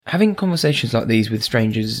Having conversations like these with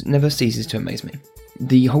strangers never ceases to amaze me.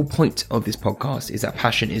 The whole point of this podcast is that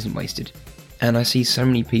passion isn't wasted, and I see so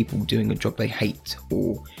many people doing a job they hate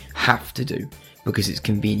or have to do because it's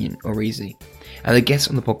convenient or easy, and the guests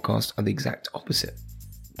on the podcast are the exact opposite.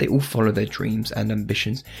 They all follow their dreams and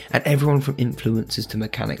ambitions, and everyone from influencers to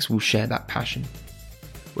mechanics will share that passion,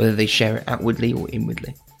 whether they share it outwardly or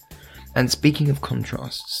inwardly. And speaking of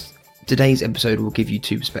contrasts, today's episode will give you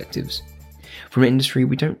two perspectives from an industry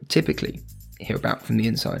we don't typically hear about from the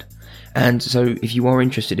inside. And so if you are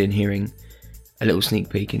interested in hearing a little sneak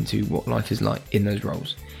peek into what life is like in those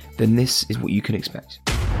roles, then this is what you can expect.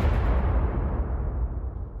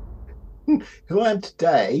 Who I am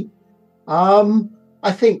today?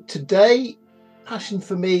 I think today, passion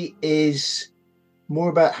for me is more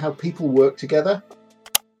about how people work together.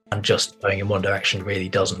 And just going in one direction really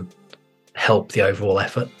doesn't help the overall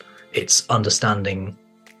effort. It's understanding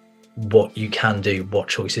what you can do, what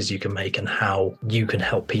choices you can make, and how you can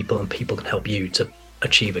help people and people can help you to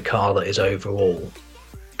achieve a car that is overall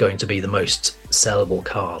going to be the most sellable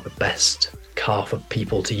car, the best car for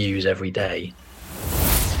people to use every day.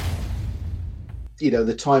 You know,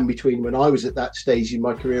 the time between when I was at that stage in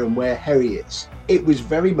my career and where Herry is, it was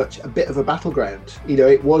very much a bit of a battleground. You know,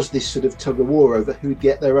 it was this sort of tug of war over who'd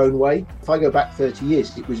get their own way. If I go back 30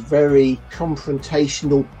 years, it was very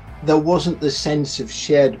confrontational. There wasn't the sense of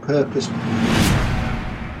shared purpose.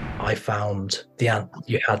 I found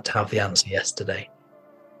you had to have the answer yesterday.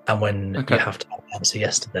 And when you have to have the answer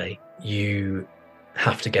yesterday, you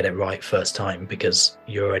have to get it right first time because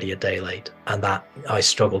you're already a day late. And that I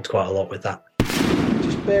struggled quite a lot with that.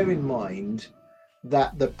 Just bear in mind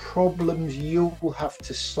that the problems you will have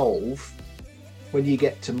to solve when you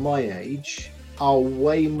get to my age are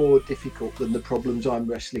way more difficult than the problems I'm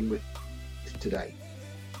wrestling with today.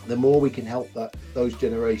 The more we can help those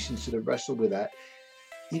generations sort of wrestle with that,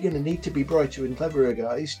 you're going to need to be brighter and cleverer,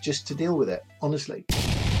 guys, just to deal with it, honestly.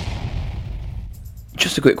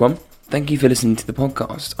 Just a quick one. Thank you for listening to the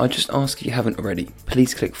podcast. I just ask if you haven't already,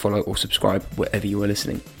 please click follow or subscribe wherever you are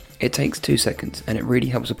listening. It takes 2 seconds and it really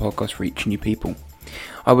helps the podcast reach new people.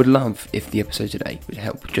 I would love if the episode today would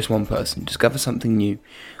help just one person discover something new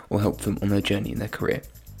or help them on their journey in their career.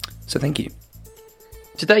 So thank you.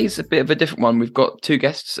 Today's a bit of a different one. We've got 2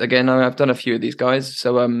 guests. Again, I've done a few of these guys,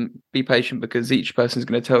 so be patient because each person's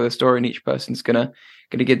going to tell their story and each person's going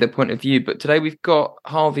to give their point of view. But today we've got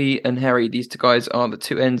Harvey and Herry. These 2 guys are the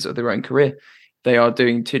 2 ends of their own career. They are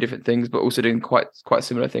doing 2 different things, but also doing quite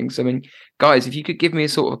similar things. I mean, guys, if you could give me a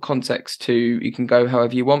sort of context to, you can go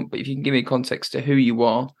however you want, but if you can give me a context to who you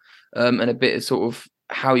are and a bit of sort of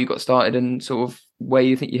how you got started and sort of where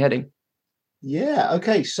you think you're heading. Yeah,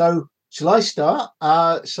 okay. So shall I start?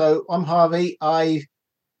 So I'm Harvey. I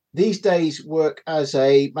these days work as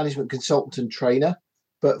a management consultant and trainer,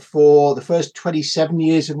 but for the first 27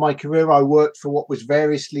 years of my career, I worked for what was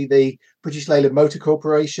variously the British Leyland Motor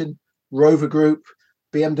Corporation, Rover Group,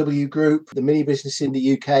 BMW Group, the mini business in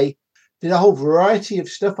the UK. Did a whole variety of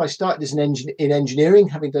stuff. I started as in engineering,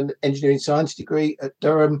 having done an engineering science degree at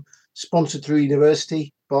Durham, sponsored through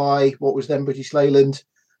university by what was then British Leyland.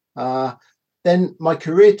 Then my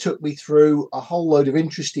career took me through a whole load of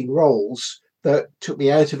interesting roles that took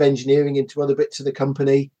me out of engineering into other bits of the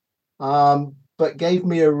company, but gave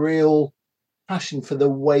me a real passion for the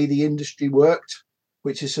way the industry worked,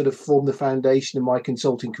 which has sort of formed the foundation of my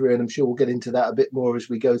consulting career. And I'm sure we'll get into that a bit more as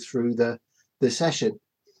we go through the session.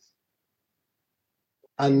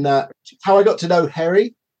 And how I got to know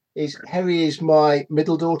Herry is my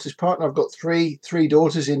middle daughter's partner. I've got three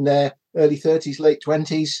daughters in their early 30s, late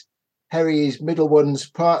 20s. Herry is middle one's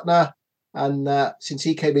partner. And since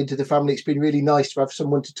he came into the family, it's been really nice to have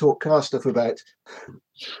someone to talk car stuff about.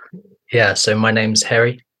 Yeah, so my name's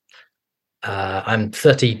Herry. I'm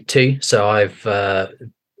 32, so I've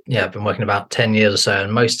been working about 10 years or so,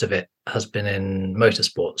 and most of it has been in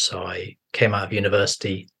motorsport. So I came out of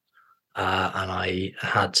university and I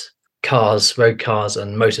had road cars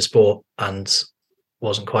and motorsport, and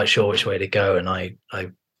wasn't quite sure which way to go, and I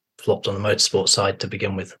flopped on the motorsport side to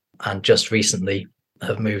begin with, and just recently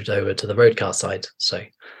have moved over to the road car side. So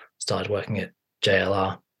started working at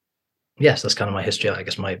JLR. Yes, that's kind of my history. I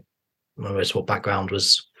guess my motorsport background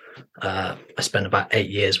was I spent about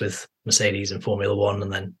 8 years with Mercedes in Formula One,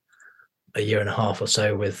 and then a year and a half or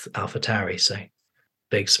so with AlphaTauri. So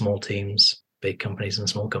big, small teams, big companies and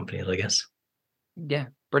small companies, I guess. Yeah,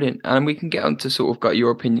 brilliant. And we can get on to sort of got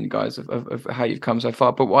your opinion, guys, of how you've come so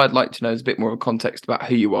far. But what I'd like to know is a bit more of context about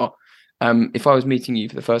who you are. If I was meeting you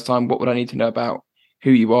for the first time, what would I need to know about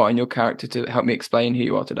who you are and your character to help me explain who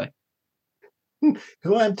you are today?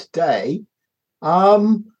 Who I am today?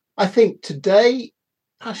 I think today,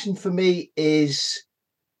 Passion for me is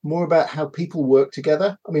more about how people work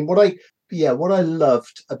together. I mean, what I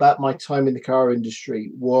loved about my time in the car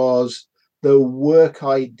industry was the work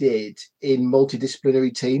I did in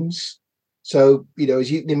multidisciplinary teams. So,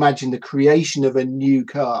 as you can imagine, the creation of a new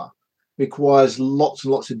car requires lots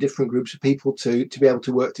and lots of different groups of people to be able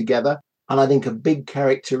to work together. And I think a big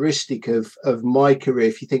characteristic of my career,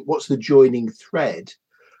 if you think what's the joining thread,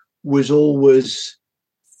 was always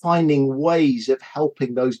finding ways of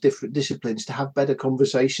helping those different disciplines to have better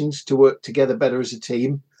conversations, to work together better as a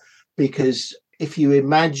team. Because if you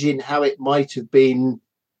imagine how it might have been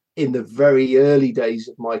in the very early days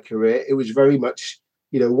of my career, it was very much,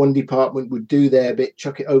 one department would do their bit,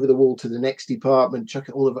 chuck it over the wall to the next department, chuck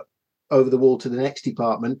it all over the wall to the next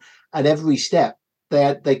department. And every step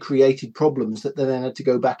they created problems that they then had to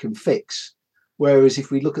go back and fix. Whereas if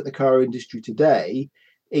we look at the car industry today,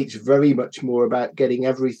 it's very much more about getting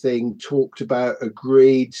everything talked about,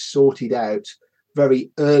 agreed, sorted out very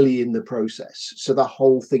early in the process. So the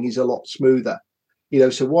whole thing is a lot smoother.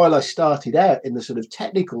 So while I started out in the sort of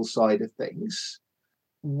technical side of things,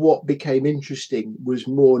 what became interesting was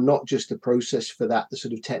more not just the process for that, the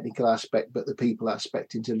sort of technical aspect, but the people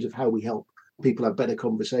aspect in terms of how we help people have better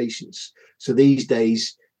conversations. So these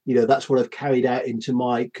days, that's what I've carried out into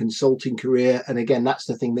my consulting career. And again, that's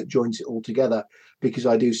the thing that joins it all together, because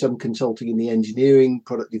I do some consulting in the engineering,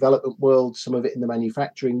 product development world, some of it in the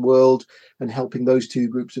manufacturing world, and helping those two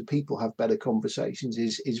groups of people have better conversations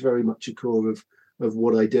is very much a core of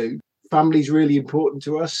what I do. Family's really important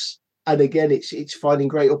to us. And again, it's finding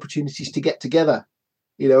great opportunities to get together.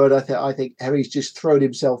 And I think Harry's just thrown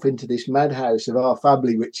himself into this madhouse of our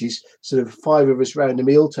family, which is sort of five of us round a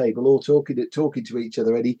meal table, all talking to each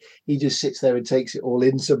other. And he just sits there and takes it all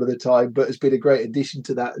in some of the time, but has been a great addition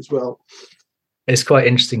to that as well. It's quite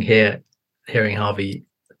interesting hearing Harvey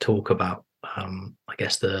talk about, I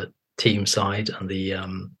guess, the team side and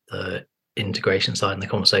the integration side and the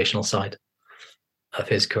conversational side of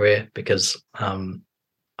his career, because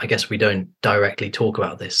I guess we don't directly talk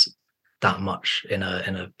about this that much in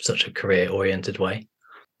such a career oriented way,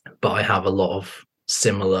 but I have a lot of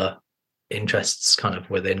similar interests kind of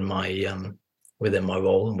within my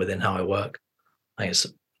role and within how I work. I think it's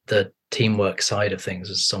the teamwork side of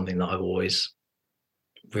things is something that I've always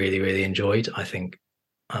really, really enjoyed. I think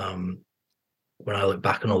when I look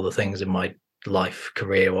back on all the things in my life,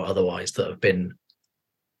 career or otherwise, that have been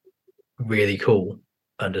really cool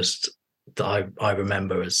and just that I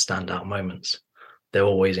remember as standout moments, they're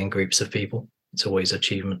always in groups of people. It's always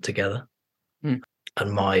achievement together. And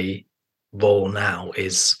my role now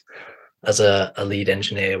is as a lead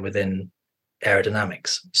engineer within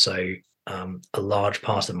aerodynamics. So a large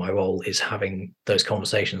part of my role is having those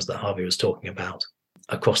conversations that Harvey was talking about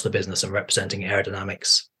across the business and representing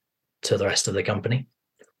aerodynamics to the rest of the company.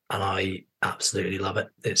 And I absolutely love it.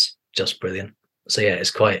 It's just brilliant. So yeah, it's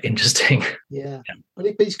quite interesting. Yeah. But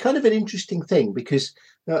it's kind of an interesting thing, because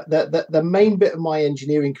the main bit of my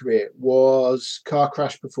engineering career was car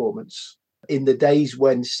crash performance in the days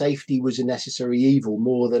when safety was a necessary evil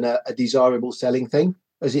more than a desirable selling thing,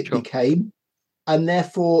 as it became. And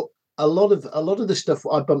therefore, a lot of the stuff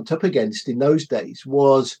I bumped up against in those days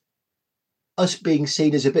was us being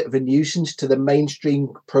seen as a bit of a nuisance to the mainstream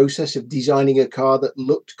process of designing a car that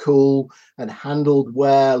looked cool and handled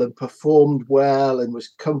well and performed well and was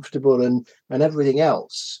comfortable and everything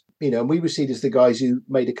else. And we were seen as the guys who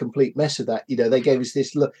made a complete mess of that. They gave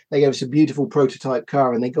us a beautiful prototype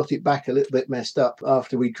car and they got it back a little bit messed up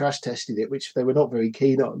after we crash tested it, which they were not very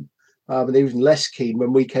keen on. And they were even less keen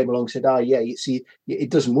when we came along and said, you see,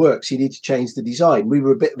 it doesn't work, so you need to change the design. We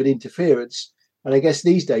were a bit of an interference. And I guess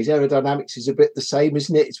these days aerodynamics is a bit the same,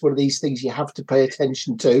 isn't it? It's one of these things you have to pay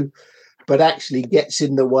attention to, but actually gets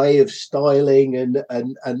in the way of styling and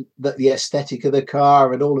the aesthetic of the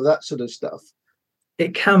car and all of that sort of stuff.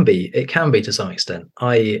 It can be to some extent.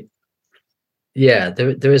 There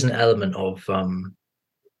is an element of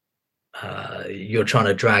you're trying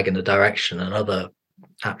to drag in a direction, and other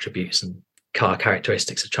attributes and car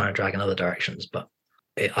characteristics are trying to drag in other directions. But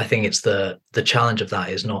I think it's the challenge of that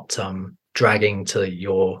is not dragging to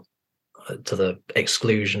the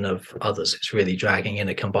exclusion of others. It's really dragging in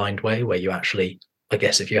a combined way where you actually, I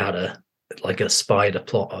guess, if you had a spider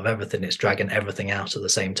plot of everything, it's dragging everything out at the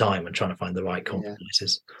same time and trying to find the right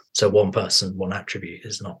compromises. So one person, one attribute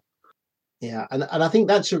is not. Yeah, and I think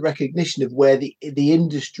that's a recognition of where the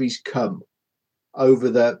industry's come over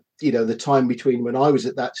the time between when I was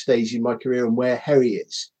at that stage in my career and where Herry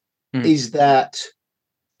is that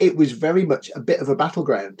it was very much a bit of a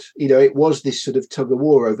battleground. It was this sort of tug of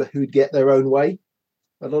war over who'd get their own way.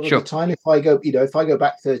 A lot of Sure. the time, if I go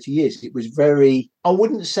back 30 years, it was very, I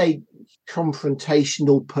wouldn't say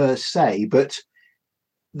confrontational per se, but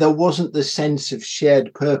there wasn't the sense of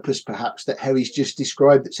shared purpose, perhaps, that Harry's just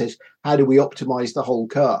described, that says, how do we optimize the whole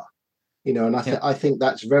car? And I think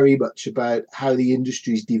that's very much about how the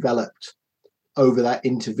industry's developed over that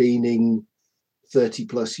intervening 30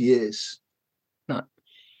 plus years. No,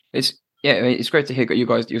 it's great to hear you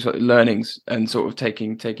guys, your sort of learnings and sort of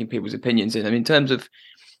taking people's opinions in. I mean, in terms of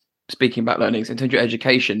speaking about learnings, in terms of your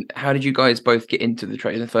education, how did you guys both get into the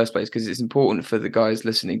trade in the first place? Because it's important for the guys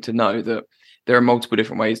listening to know that there are multiple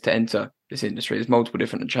different ways to enter this industry. There's multiple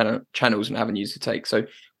different channels and avenues to take. So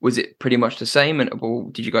was it pretty much the same, or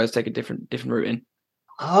did you guys take a different route in?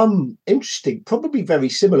 Interesting, probably very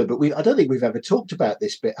similar, but I don't think we've ever talked about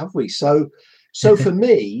this bit, have we? So for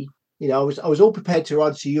me, I was all prepared to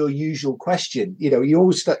answer your usual question. You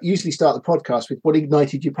always usually start the podcast with what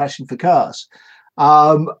ignited your passion for cars.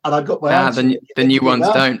 And I got my answer. The new ones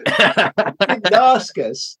don't. Didn't ask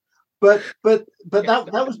us, but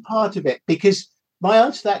that was part of it, because my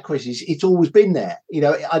answer to that question is it's always been there.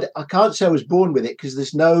 I can't say I was born with it, because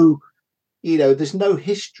there's no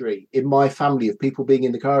history in my family of people being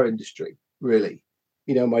in the car industry, really.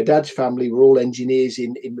 My dad's family were all engineers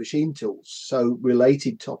in machine tools, so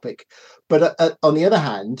related topic. But on the other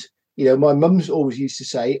hand, my mum's always used to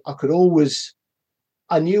say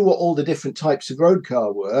I knew what all the different types of road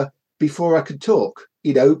car were before I could talk.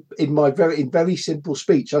 In very simple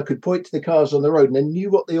speech, I could point to the cars on the road and I knew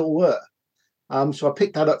what they all were. So I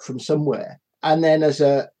picked that up from somewhere. And then as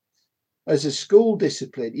a school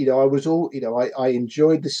discipline, I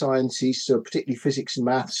enjoyed the sciences, so particularly physics and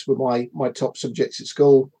maths were my top subjects at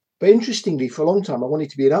school. But interestingly, for a long time, I wanted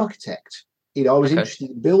to be an architect. I was interested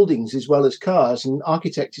in buildings as well as cars, and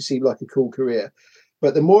architecture seemed like a cool career.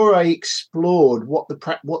 But the more I explored what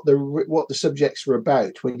the subjects were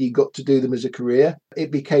about when you got to do them as a career, it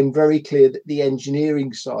became very clear that the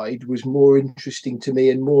engineering side was more interesting to me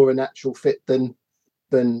and more a natural fit than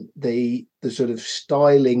the sort of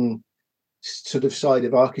styling sort of side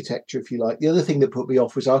of architecture, if you like. The other thing that put me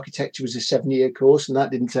off was architecture was a 7-year course, and that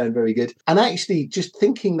didn't sound very good. And actually, just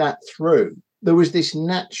thinking that through, there was this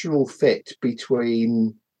natural fit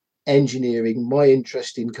between engineering, my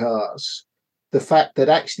interest in cars, the fact that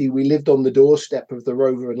actually we lived on the doorstep of the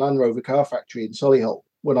Rover and Land Rover car factory in Solihull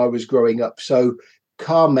when I was growing up. So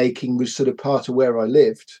car making was sort of part of where I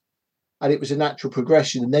lived, and it was a natural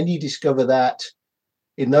progression. And then you discover that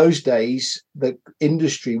in those days, the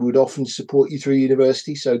industry would often support you through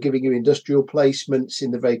university, so giving you industrial placements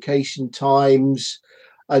in the vacation times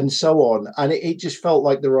and so on. And it just felt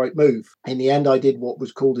like the right move. In the end, I did what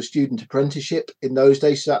was called a student apprenticeship in those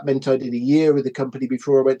days. So that meant I did a year with the company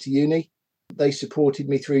before I went to uni. They supported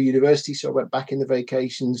me through university, so I went back in the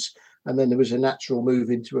vacations, and then there was a natural move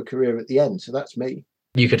into a career at the end. So that's me.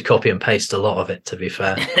 You could copy and paste a lot of it, to be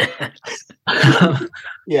fair.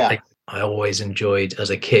 Yeah. I always enjoyed, as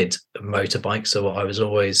a kid, motorbikes. So what I was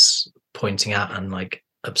always pointing at and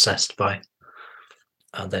obsessed by.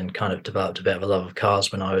 And then kind of developed a bit of a love of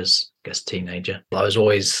cars when I was, I guess, a teenager. I was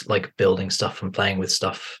always building stuff and playing with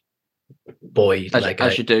stuff. Lego.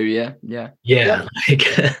 As you do, yeah.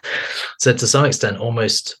 So to some extent,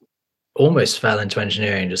 almost fell into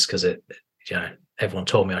engineering just because everyone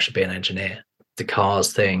told me I should be an engineer. The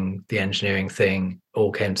cars thing, the engineering thing,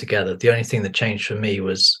 all came together. The only thing that changed for me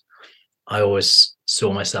was I always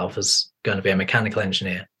saw myself as going to be a mechanical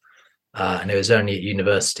engineer, and it was only at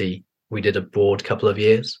university we did a board couple of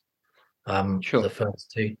years, Sure. the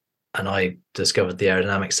first two, and I discovered the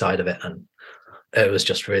aerodynamic side of it, and it was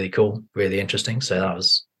just really cool, really interesting. So that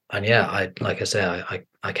was, and I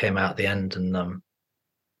came out at the end, and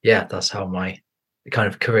that's how my kind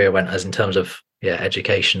of career went, as in terms of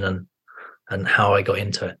education and how I got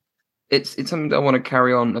into it. It's something that I want to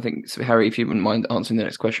carry on. I think, so Harry, if you wouldn't mind answering the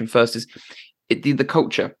next question first, is the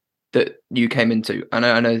culture that you came into. I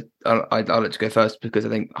know I'll let you go first, because I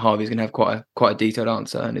think Harvey's going to have quite a detailed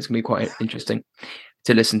answer, and it's going to be quite interesting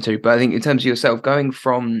to listen to. But I think in terms of yourself, going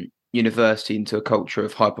from university into a culture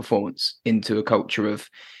of high performance, into a culture of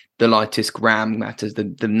the lightest gram matters, the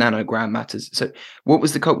nanogram matters. So what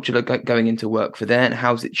was the culture like going into work for there, and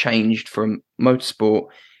how's it changed from motorsport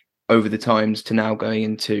over the times to now going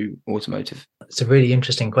into automotive? It's a really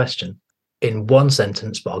interesting question in one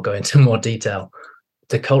sentence, but I'll go into more detail.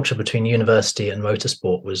 The culture between university and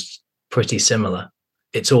motorsport was pretty similar.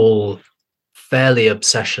 It's all fairly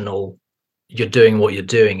obsessional. You're doing what you're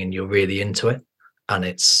doing and you're really into it. And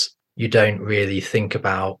you don't really think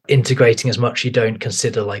about integrating as much. You don't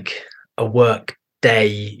consider a work day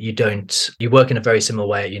you work in a very similar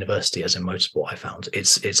way at university as in motorsport. I found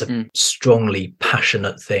it's a strongly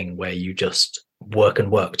passionate thing where you just work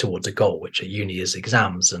towards a goal, which at uni is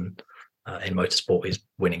exams, and in motorsport is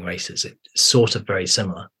winning races. It's sort of very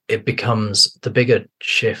similar. It becomes, the bigger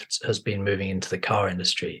shift has been moving into the car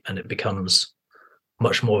industry, and it becomes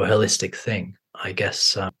much more of a holistic thing, I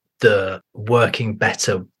guess. The working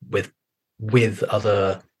better with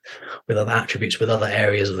other attributes, with other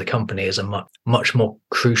areas of the company, is a much more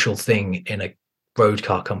crucial thing in a road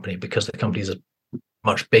car company, because the companies are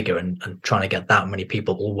much bigger, and trying to get that many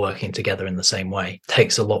people all working together in the same way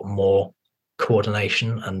takes a lot more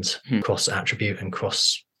coordination and cross attribute and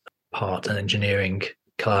cross part and engineering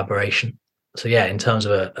collaboration. So yeah, in terms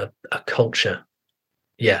of a culture,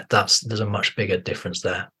 yeah, there's a much bigger difference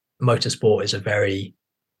there. Motorsport is a very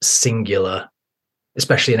singular,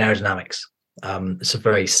 especially in aerodynamics. It's a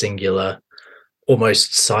very singular,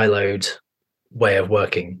 almost siloed way of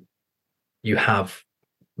working. You have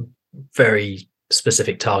very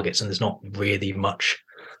specific targets, and there's not really much,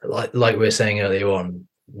 like we were saying earlier on,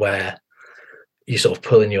 where you sort of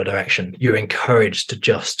pull in your direction. You're encouraged to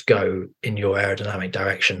just go in your aerodynamic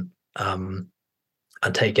direction, and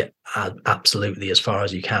take it absolutely as far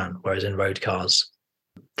as you can. Whereas in road cars,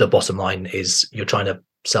 the bottom line is you're trying to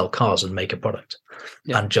sell cars and make a product,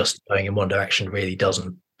 and just going in one direction really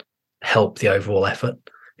doesn't help the overall effort.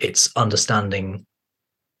 It's understanding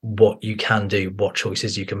what you can do, what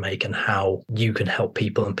choices you can make, and how you can help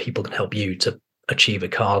people and people can help you to achieve a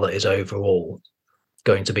car that is overall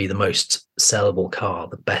going to be the most sellable car,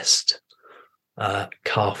 the best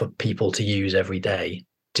car for people to use every day.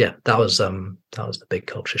 Yeah, that was the big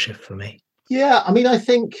culture shift for me. Yeah, I mean, I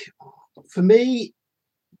think for me,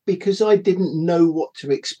 because I didn't know what to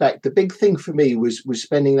expect, the big thing for me was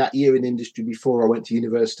spending that year in industry before I went to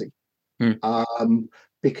university.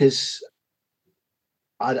 Because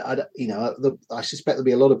I suspect there'll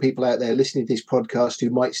be a lot of people out there listening to this podcast who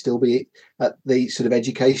might still be at the sort of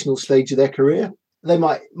educational stage of their career. They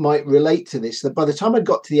might relate to this, that by the time I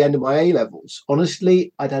got to the end of my A levels,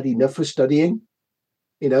 honestly, I'd had enough of studying.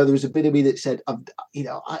 There was a bit of me that said,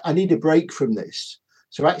 I need a break from this.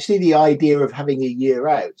 So actually the idea of having a year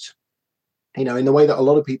out, in the way that a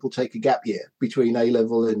lot of people take a gap year between A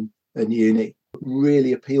level and uni,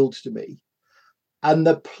 really appealed to me. And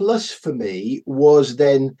the plus for me was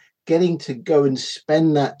then getting to go and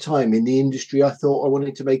spend that time in the industry I thought I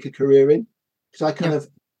wanted to make a career in. Because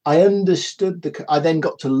I understood I then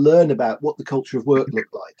got to learn about what the culture of work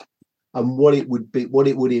looked like and what it would be, what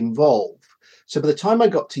it would involve. So by the time I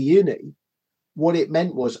got to uni, what it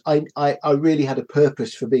meant was I really had a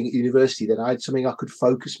purpose for being at university. Then I had something I could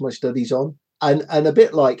focus my studies on. And a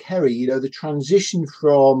bit like Herry, the transition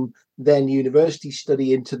from then university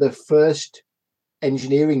study into the first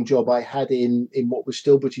engineering job I had in what was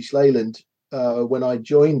still British Leyland when I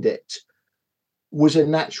joined it, was a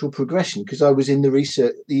natural progression, because I was in the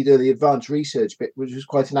research, the advanced research bit, which was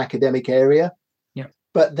quite an academic area. Yeah.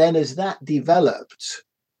 But then as that developed,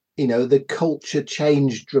 the culture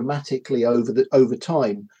changed dramatically over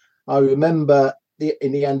time. I remember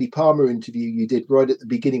in the Andy Palmer interview you did right at the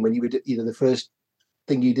beginning, when you were, the first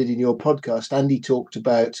thing you did in your podcast, Andy talked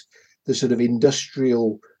about the sort of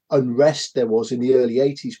industrial unrest there was in the early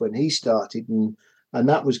 80s when he started, and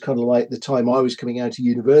that was kind of like the time I was coming out of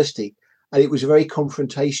university, and it was a very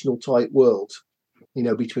confrontational type world,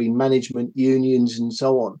 between management, unions, and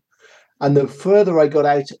so on. And the further I got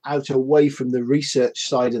out away from the research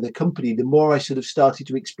side of the company, the more I sort of started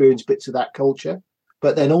to experience bits of that culture,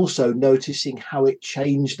 but then also noticing how it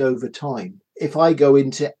changed over time. If I go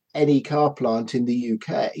into any car plant in the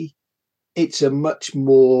UK, it's a much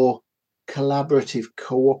more collaborative,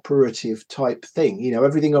 cooperative type thing.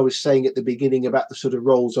 Everything I was saying at the beginning about the sort of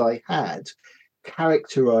roles I had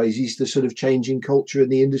characterizes the sort of changing culture in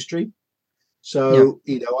the industry. So,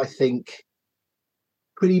 I think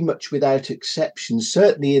pretty much without exception,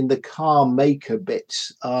 certainly in the car maker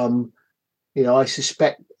bits, I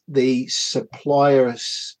suspect the supplier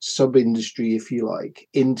sub-industry, if you like,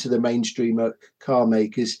 into the mainstream car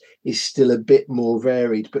makers is still a bit more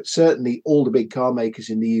varied. But certainly all the big car makers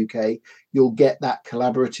in the UK, you'll get that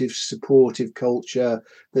collaborative, supportive culture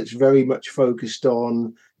that's very much focused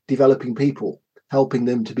on developing people, helping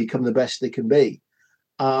them to become the best they can be.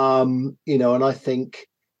 And I think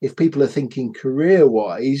if people are thinking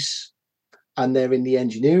career-wise, and they're in the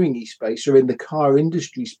engineering space or in the car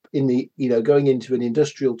industry, going into an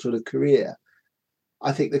industrial sort of career,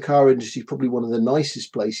 I think the car industry is probably one of the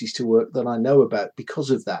nicest places to work that I know about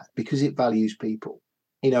because of that, because it values people,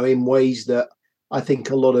 in ways that I think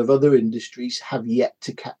a lot of other industries have yet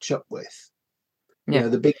to catch up with.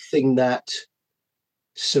 The big thing that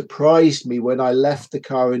surprised me when I left the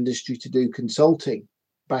car industry to do consulting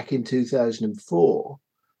back in 2004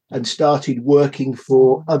 and started working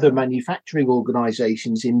for other manufacturing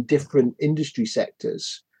organizations in different industry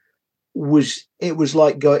sectors. It was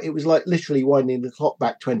like literally winding the clock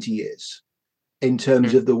back 20 years in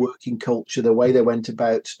terms of the working culture, the way they went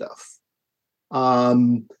about stuff.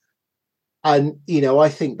 And, I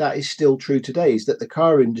think that is still true today, is that the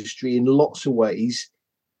car industry in lots of ways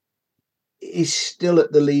is still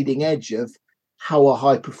at the leading edge of how a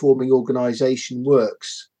high performing organization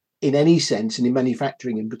works in any sense, and in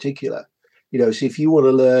manufacturing in particular. So if you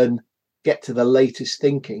want to get to the latest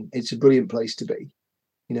thinking, it's a brilliant place to be.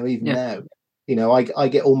 Even now, I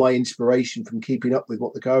get all my inspiration from keeping up with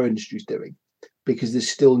what the car industry is doing, because there's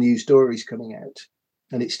still new stories coming out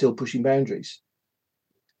and it's still pushing boundaries.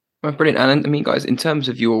 Well, brilliant. And I mean, guys, in terms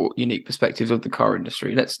of your unique perspectives of the car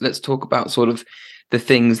industry, let's talk about sort of the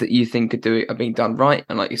things that you think are being done right,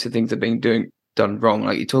 and like you said, things that are being done wrong.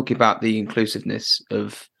 Like you're talking about the inclusiveness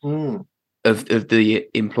of the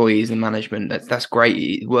employees and management. That's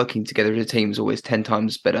great. Working together as a team is always 10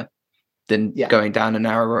 times better than going down an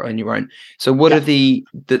arrow on your own. So what are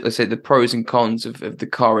let's say the pros and cons of the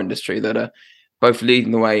car industry that are both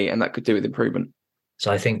leading the way and that could do with improvement?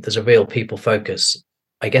 So I think there's a real people focus.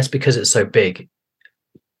 I guess because it's so big,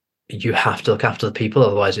 you have to look after the people,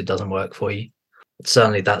 otherwise it doesn't work for you.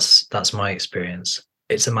 Certainly that's my experience.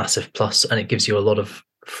 It's a massive plus, and it gives you a lot of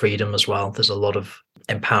freedom as well. There's a lot of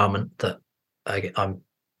empowerment that I'm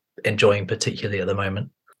enjoying particularly at the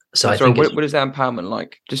moment. So I think what is that empowerment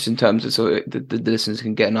like, just in terms of so the listeners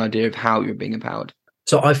can get an idea of how you're being empowered?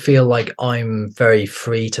 So I feel like I'm very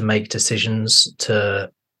free to make decisions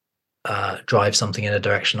to drive something in a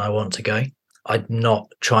direction I want to go. I'm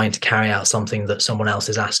not trying to carry out something that someone else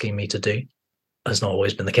is asking me to do. Has not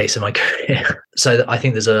always been the case in my career. So I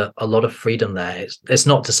think there's a lot of freedom there. It's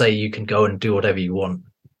not to say you can go and do whatever you want.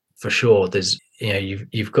 For sure, there's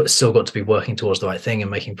you've still got to be working towards the right thing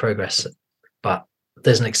and making progress. But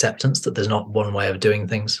there's an acceptance that there's not one way of doing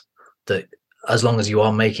things. That as long as you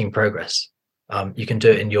are making progress, you can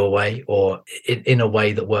do it in your way or in a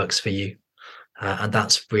way that works for you, and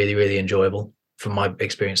that's really, really enjoyable from my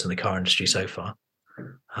experience in the car industry so far,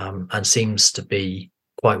 and seems to be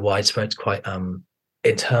quite widespread, quite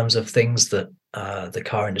in terms of things that the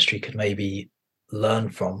car industry could maybe learn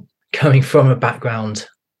from. Coming from a background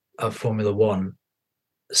of Formula One,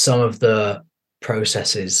 some of the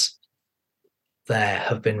processes there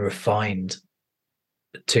have been refined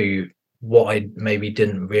to what I maybe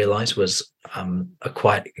didn't realize was a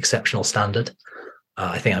quite exceptional standard.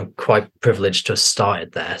 I think I'm quite privileged to have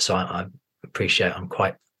started there, so I appreciate I'm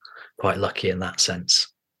quite lucky in that sense.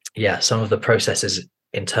 Yeah, some of the processes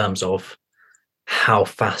in terms of how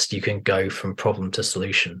fast you can go from problem to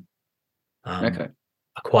solution are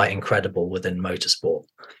quite incredible within motorsport,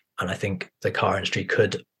 and I think the car industry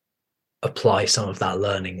could apply some of that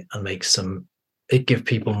learning and give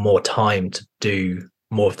people more time to do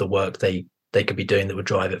more of the work they could be doing that would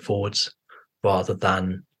drive it forwards, rather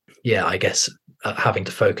than I guess having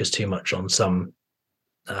to focus too much on some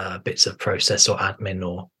bits of process or admin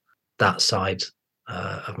or that side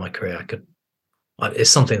of my career.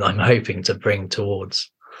 It's something that I'm hoping to bring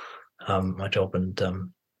towards my job and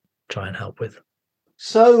try and help with.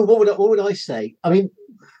 So what would I say? I mean,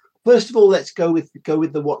 first of all, let's go with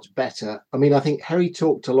the what's better. I mean, I think Harry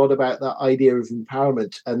talked a lot about that idea of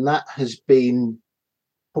empowerment, and that has been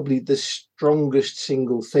probably the strongest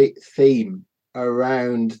single theme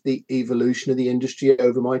around the evolution of the industry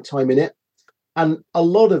over my time in it. And a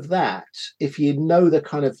lot of that, if you know the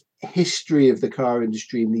kind of history of the car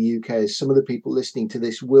industry in the UK, as some of the people listening to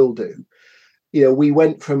this will do, we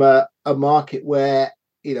went from a market where,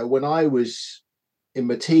 when I was in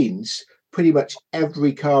my teens, pretty much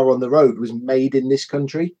every car on the road was made in this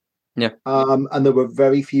country. Yeah. And there were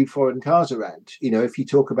very few foreign cars around. If you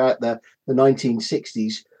talk about the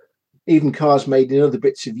 1960s, even cars made in other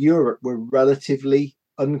bits of Europe were relatively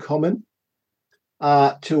uncommon,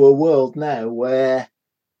 to a world now where,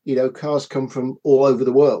 cars come from all over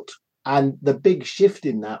the world. And the big shift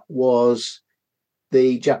in that was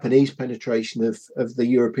the Japanese penetration of the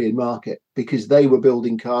European market, because they were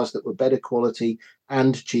building cars that were better quality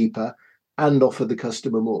and cheaper and offered the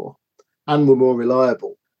customer more and were more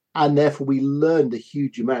reliable. And therefore, we learned a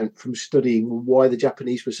huge amount from studying why the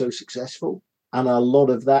Japanese were so successful. And a lot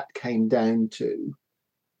of that came down to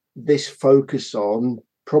this focus on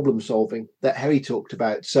problem solving that Harry talked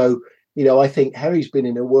about. So, I think Harry's been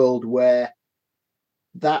in a world where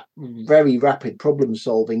that very rapid problem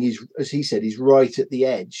solving is, as he said, is right at the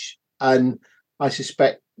edge. And I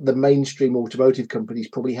suspect the mainstream automotive companies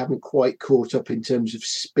probably haven't quite caught up in terms of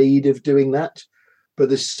speed of doing that. But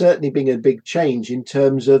there's certainly been a big change in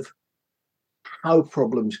terms of how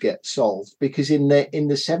problems get solved, because in the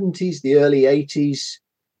 70s, the early 80s,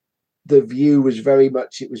 the view was very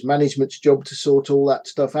much it was management's job to sort all that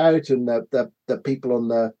stuff out, and the people on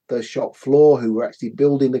the shop floor who were actually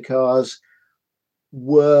building the cars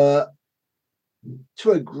were,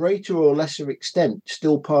 to a greater or lesser extent,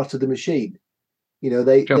 still part of the machine.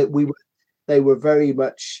 They were very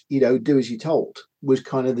much, do as you're told, was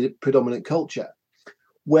kind of the predominant culture.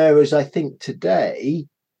 Whereas I think today,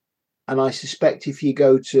 and I suspect if you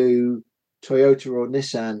go to Toyota or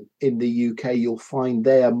Nissan in the UK, you'll find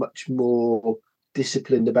they are much more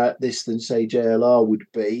disciplined about this than, say, JLR would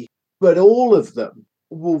be. But all of them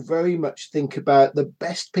will very much think about the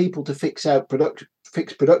best people to fix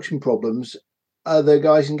production problems are the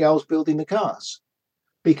guys and gals building the cars,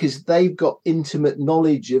 because they've got intimate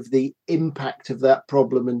knowledge of the impact of that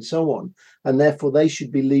problem and so on. And therefore, they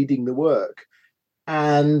should be leading the work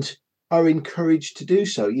and are encouraged to do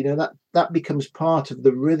so. That becomes part of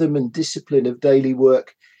the rhythm and discipline of daily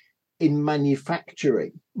work in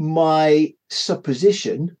manufacturing. My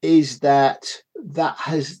supposition is that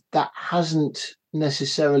hasn't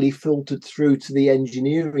necessarily filtered through to the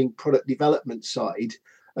engineering product development side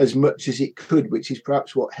as much as it could, which is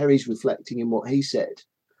perhaps what Herry's reflecting in what he said.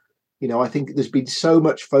 I think there's been so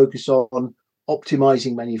much focus on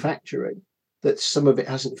optimizing manufacturing that some of it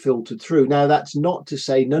hasn't filtered through. Now, that's not to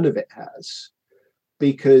say none of it has,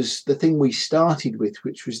 because the thing we started with,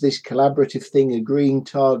 which was this collaborative thing, agreeing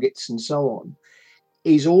targets and so on,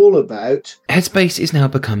 is all about... Headspace is now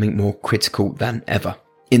becoming more critical than ever.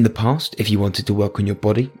 In the past, if you wanted to work on your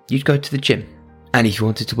body, you'd go to the gym. And if you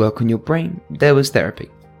wanted to work on your brain, there was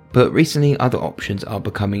therapy. But recently, other options are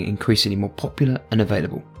becoming increasingly more popular and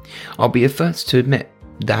available. I'll be the first to admit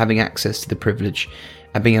that having access to the privilege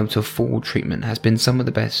and being able to afford treatment has been some of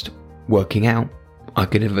the best working out I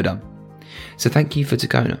could have ever done. So thank you for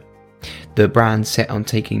Takona, the brand set on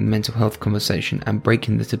taking mental health conversation and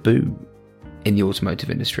breaking the taboo in the automotive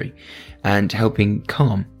industry, and helping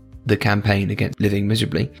calm the campaign against living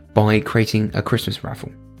miserably by creating a Christmas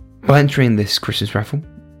raffle. By entering this Christmas raffle,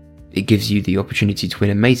 it gives you the opportunity to win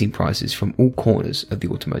amazing prizes from all corners of the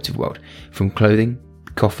automotive world, from clothing,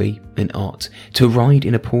 coffee and art, to a ride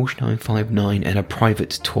in a Porsche 959 and a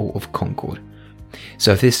private tour of Concorde.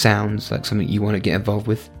 So if this sounds like something you want to get involved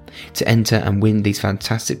with, to enter and win these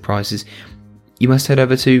fantastic prizes, you must head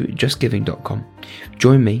over to justgiving.com.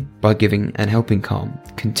 Join me by giving and helping Calm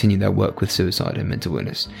continue their work with suicide and mental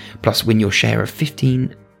illness, plus win your share of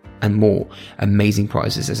 15 and more amazing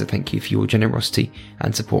prizes as a thank you for your generosity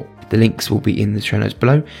and support. The links will be in the show notes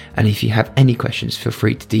below, and if you have any questions, feel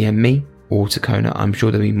free to DM me or Takona. I'm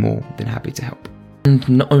sure they'll be more than happy to help. And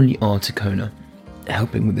not only are Takona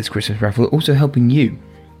helping with this Christmas raffle, they're also helping you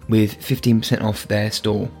with 15% off their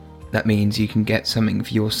store. That means you can get something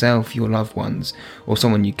for yourself, your loved ones, or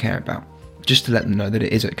someone you care about, just to let them know that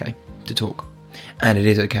it is okay to talk, and it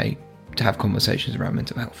is okay to have conversations around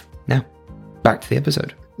mental health. Now, back to the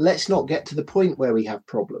episode. Let's not get to the point where we have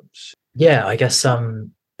problems. Yeah, I guess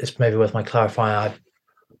it's maybe worth my clarifying.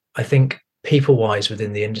 I think people-wise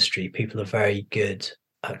within the industry, people are very good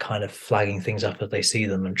at kind of flagging things up as they see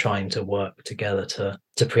them and trying to work together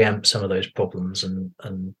to preempt some of those problems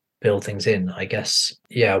and build things in. I guess,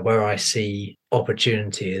 yeah, where I see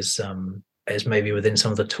opportunity is maybe within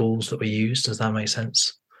some of the tools that we use. Does that make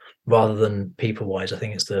sense? Rather than people-wise, I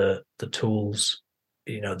think it's the tools.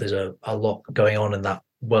 There's a lot going on in that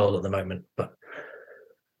world at the moment, but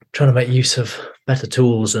trying to make use of better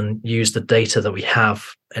tools and use the data that we have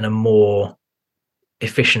in a more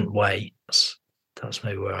efficient way. That's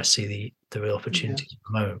maybe where I see the real opportunity at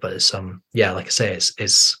the moment. But it's like I say,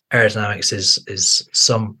 it's aerodynamics is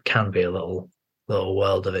some can be a little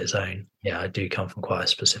world of its own. Yeah, I do come from quite a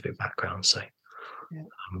specific background, so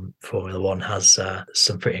Formula One has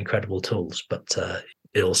some pretty incredible tools, but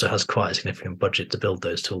it also has quite a significant budget to build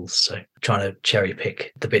those tools. So trying to cherry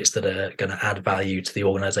pick the bits that are going to add value to the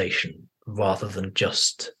organization rather than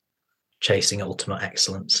just chasing ultimate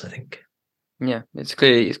excellence, I think. Yeah, it's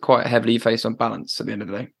quite heavily based on balance at the end of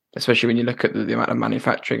the day, especially when you look at the amount of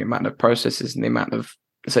manufacturing, amount of processes, and the amount of,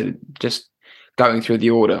 so just going through the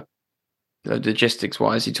order, the logistics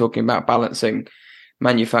wise, you're talking about balancing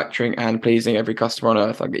manufacturing and pleasing every customer on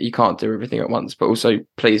earth. Like, you can't do everything at once, but also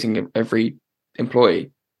pleasing every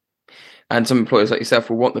employee. And some employers like yourself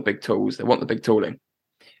will want the big tools, they want the big tooling,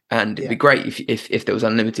 and it'd be great if there was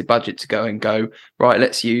unlimited budget to go right,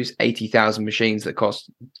 let's use 80,000 machines that cost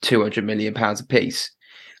 200 million pounds a piece,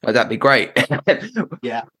 Oh, that'd be great.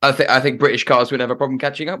 Yeah. I think British cars would have a problem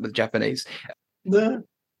catching up with Japanese. No.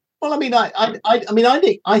 Well, I mean,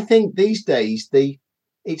 I think these days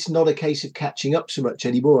it's not a case of catching up so much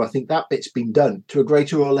anymore. I think that bit's been done to a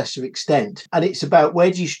greater or lesser extent, and it's about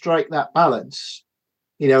where do you strike that balance,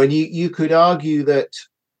 And you could argue that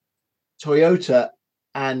Toyota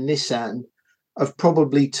and Nissan have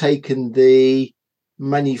probably taken the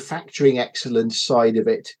manufacturing excellence side of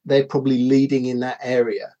it. They're probably leading in that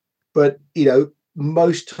area, but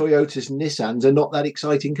most Toyotas and Nissans are not that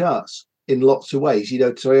exciting cars in lots of ways.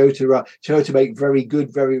 Toyota make very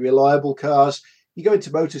good, very reliable cars. You go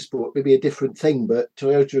into motorsport, maybe a different thing, but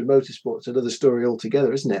Toyota and motorsport's another story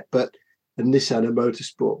altogether, isn't it? And Nissan and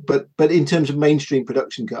motorsport, but in terms of mainstream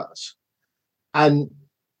production cars, and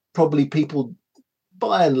probably people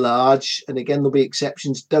by and large, and again there'll be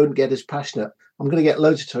exceptions, don't get as passionate. I'm going to get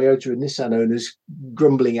loads of Toyota and Nissan owners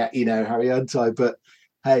grumbling at Harry, aren't I? But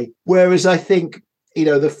hey, whereas I think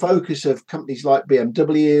the focus of companies like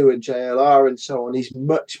BMW and JLR and so on is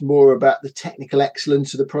much more about the technical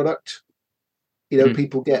excellence of the product.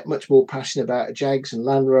 People get much more passionate about Jags and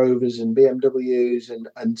Land Rovers and BMWs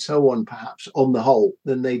and so on, perhaps on the whole,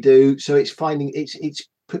 than they do. So it's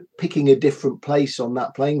picking a different place on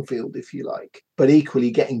that playing field, if you like, but equally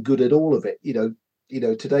getting good at all of it.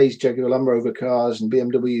 Today's Jaguar Land Rover cars and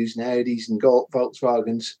BMWs and Audis and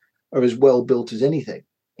Volkswagens are as well built as anything.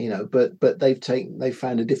 But they've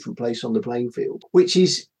found a different place on the playing field, which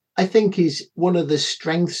is, I think, is one of the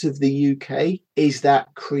strengths of the UK, is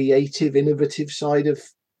that creative, innovative side of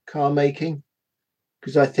car making.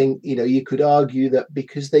 Because I think, you could argue that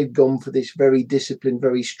because they've gone for this very disciplined,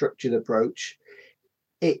 very structured approach,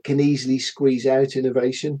 it can easily squeeze out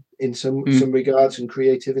innovation in some regards and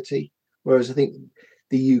creativity. Whereas I think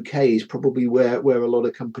the UK is probably where a lot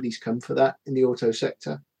of companies come for that in the auto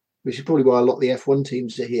sector, which is probably why a lot of the F1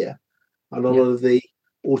 teams are here and a lot of the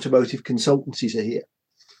automotive consultancies are here.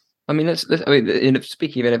 I mean,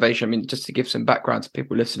 speaking of innovation, I mean, just to give some background to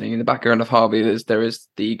people listening, in the background of Harvey, there is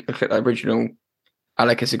the original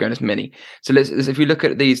Alec Isogonis Mini. So if we look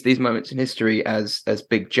at these moments in history as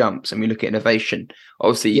big jumps, and we look at innovation,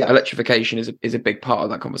 obviously electrification is a big part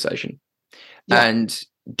of that conversation. Yeah. And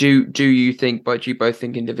do you both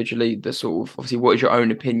think individually the sort of, obviously, what is your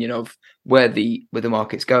own opinion of where the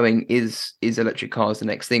market's going? Is electric cars the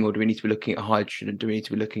next thing, or do we need to be looking at hydrogen, and do we need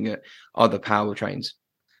to be looking at other powertrains?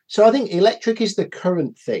 So I think electric is the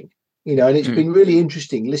current thing, and it's been really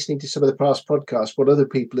interesting listening to some of the past podcasts, what other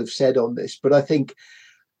people have said on this. But I think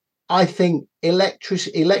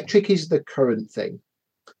electric is the current thing.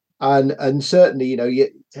 And certainly,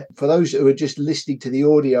 for those who are just listening to the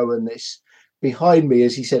audio and this, behind me,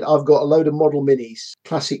 as he said, I've got a load of model minis,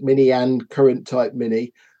 classic mini and current type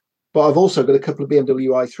mini, but I've also got a couple of BMW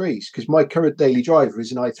i3s because my current daily driver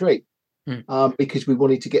is an i3. Because we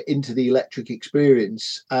wanted to get into the electric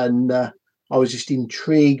experience, and I was just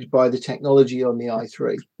intrigued by the technology on the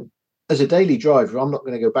i3. As a daily driver, I'm not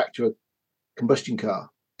going to go back to a combustion car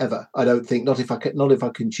ever. I don't think, not if I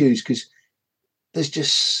can choose, because there's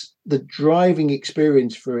just the driving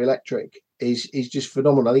experience for electric is just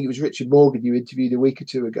phenomenal. I think it was Richard Morgan you interviewed a week or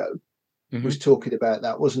two ago was talking about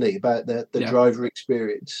that, wasn't he? About the driver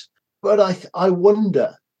experience. But I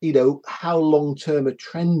wonder, how long term a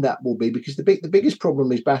trend that will be, because the biggest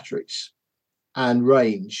problem is batteries and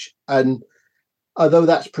range. And although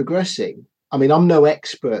that's progressing, I mean, I'm no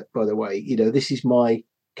expert, by the way. This is my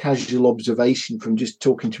casual observation from just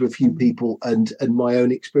talking to a few people and my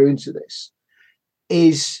own experience of this.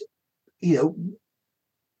 Is,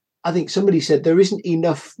 I think somebody said there isn't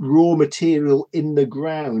enough raw material in the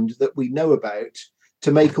ground that we know about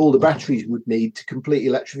to make all the batteries would need to complete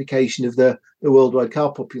electrification of the worldwide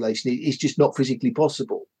car population. It's just not physically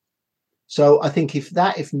possible. So I think if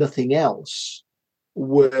nothing else,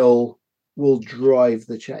 will drive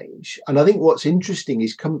the change. And I think what's interesting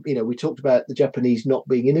is, we talked about the Japanese not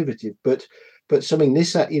being innovative, but something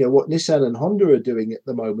Nissan, what Nissan and Honda are doing at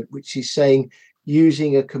the moment, which is saying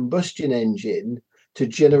using a combustion engine to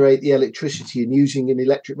generate the electricity and using an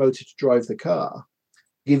electric motor to drive the car,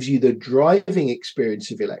 gives you the driving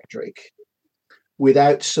experience of electric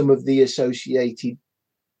without some of the associated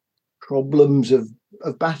problems of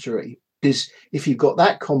battery. Because if you've got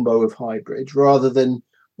that combo of hybrid, rather than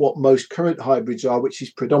what most current hybrids are, which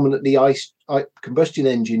is predominantly combustion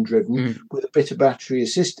engine driven with a bit of battery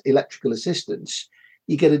electrical assistance,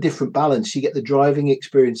 you get a different balance. You get the driving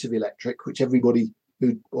experience of electric, which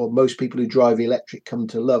most people who drive electric come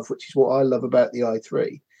to love, which is what I love about the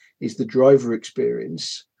i3. Is the driver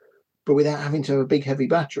experience, but without having to have a big heavy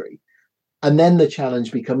battery. And then the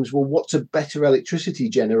challenge becomes, well, what's a better electricity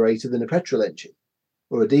generator than a petrol engine?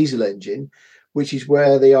 or a diesel engine, which is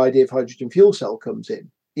where the idea of hydrogen fuel cell comes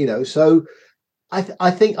in. So I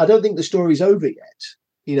don't think the story's over yet.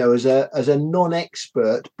 As a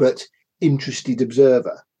non-expert but interested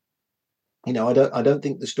observer, I don't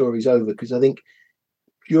think the story's over, because I think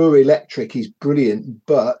pure electric is brilliant,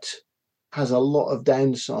 but has a lot of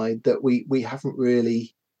downside that we haven't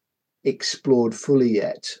really explored fully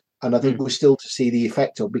yet. And I think we're still to see the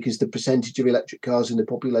effect of, because the percentage of electric cars in the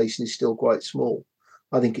population is still quite small.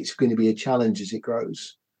 I think it's going to be a challenge as it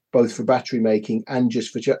grows, both for battery making and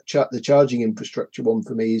just for the charging infrastructure. One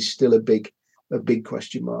for me is still a big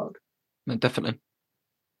question mark. No, definitely.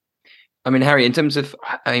 I mean, Harry, in terms of,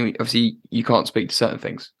 obviously you can't speak to certain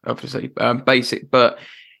things, obviously, basic, but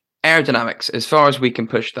aerodynamics, as far as we can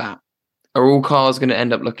push that, are all cars going to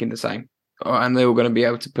end up looking the same? And they're all going to be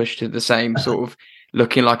able to push to the same sort of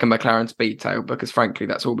looking like a McLaren Speedtail, because frankly,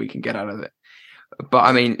 that's all we can get out of it. But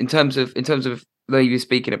I mean, in terms of maybe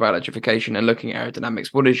speaking about electrification and looking at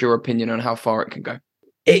aerodynamics, what is your opinion on how far it can go?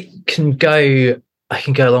 It can go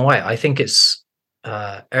a long way. I think it's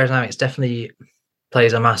aerodynamics definitely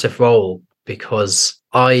plays a massive role, because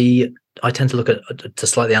I tend to look at, to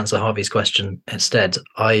slightly answer Harvey's question instead,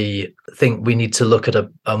 I think we need to look at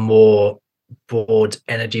a more broad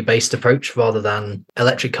energy-based approach rather than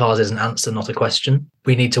electric cars is an answer, not a question.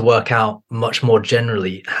 We need to work out much more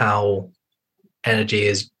generally how energy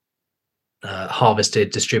is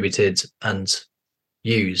harvested, distributed, and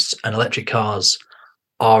used. And electric cars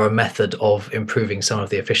are a method of improving some of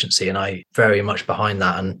the efficiency, and I very much behind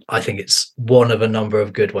that. And I think it's one of a number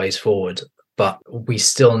of good ways forward. But we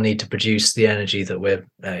still need to produce the energy that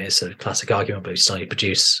it's a classic argument, but we still need to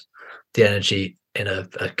produce the energy in a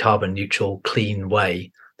carbon neutral, clean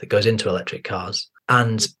way that goes into electric cars.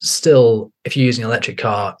 And still, if you're using an electric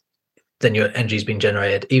car, then your energy is being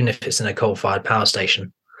generated, even if it's in a coal-fired power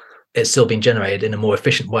station, it's still being generated in a more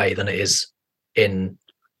efficient way than it is in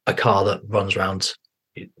a car that runs around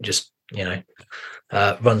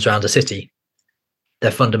runs around a city.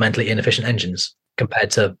 They're fundamentally inefficient engines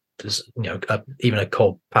compared to even a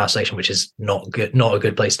coal power station, which is not a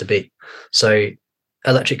good place to be. So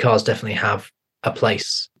electric cars definitely have a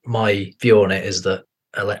place. My view on it is that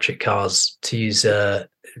electric cars, to use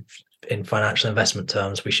in financial investment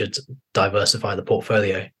terms, we should diversify the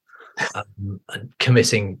portfolio. And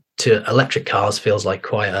committing to electric cars feels like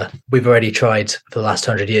we've already tried for the last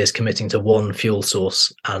 100 years committing to one fuel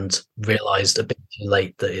source and realized a bit too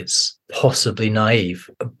late that it's possibly naive,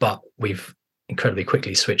 but we've incredibly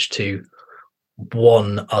quickly switched to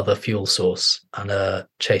one other fuel source and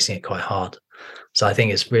chasing it quite hard. So I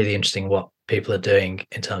think it's really interesting what people are doing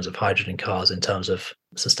in terms of hydrogen cars, in terms of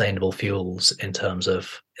sustainable fuels, in terms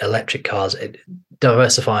of electric cars,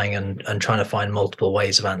 diversifying and trying to find multiple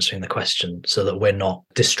ways of answering the question so that we're not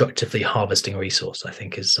destructively harvesting resource, I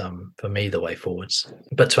think is, for me, the way forwards.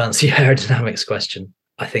 But to answer your aerodynamics question,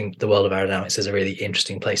 I think the world of aerodynamics is a really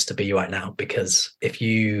interesting place to be right now, because if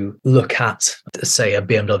you look at, say, a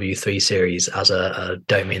BMW 3 Series as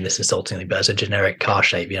don't mean this insultingly, but as a generic car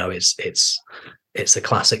shape, it's a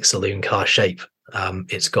classic saloon car shape.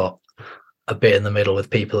 It's got a bit in the middle with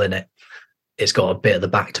people in it. It's got a bit at the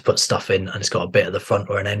back to put stuff in, and it's got a bit at the front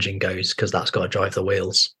where an engine goes, because that's got to drive the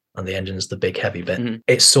wheels, and the engine's the big heavy bit. Mm-hmm.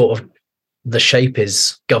 It's sort of, the shape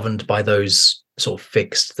is governed by those sort of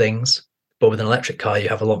fixed things. But with an electric car, you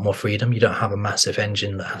have a lot more freedom. You don't have a massive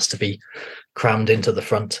engine that has to be crammed into the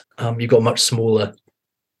front. You've got much smaller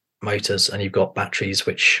motors, and you've got batteries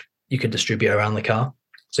which you can distribute around the car.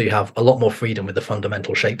 So you have a lot more freedom with the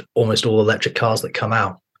fundamental shape. Almost all electric cars that come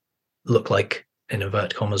out look like, in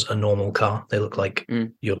inverted commas, a normal car. They look like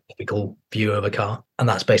your typical view of a car. And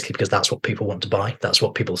that's basically because that's what people want to buy. That's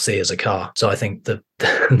what people see as a car. So I think the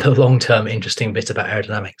long-term interesting bit about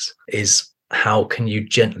aerodynamics is how can you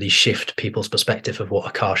gently shift people's perspective of what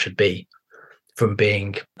a car should be, from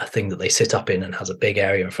being a thing that they sit up in and has a big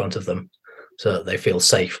area in front of them so that they feel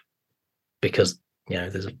safe, because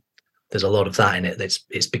there's a lot of that in it.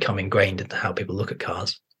 It's become ingrained into how people look at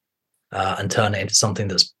cars, and turn it into something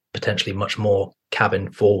that's potentially much more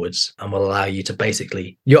cabin forwards and will allow you to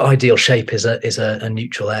basically, your ideal shape is a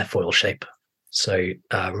neutral airfoil shape. So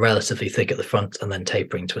relatively thick at the front and then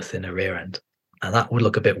tapering to a thinner rear end. And that would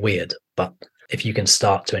look a bit weird, but if you can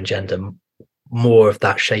start to engender more of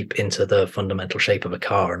that shape into the fundamental shape of a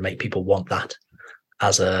car and make people want that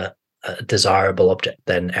as a desirable object,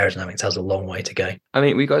 then aerodynamics has a long way to go. I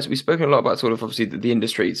mean, we've spoken a lot about sort of obviously the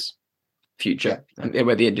industry's future and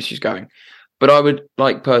where the industry's going. But I would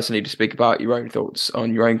like personally to speak about your own thoughts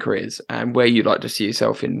on your own careers and where you'd like to see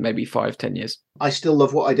yourself in maybe 5-10 years. I still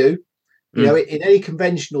love what I do. In any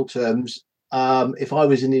conventional terms, if I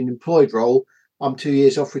was in an employed role, I'm 2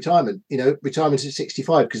 years off retirement. Retirement's at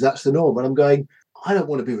 65 because that's the norm. And I'm going, I don't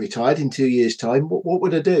want to be retired in 2 years' time. What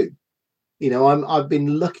would I do? I've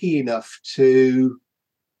been lucky enough to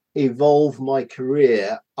evolve my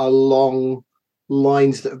career along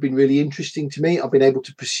lines that have been really interesting to me. I've been able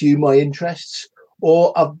to pursue my interests,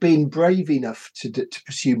 or I've been brave enough to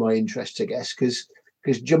pursue my interests, I guess, because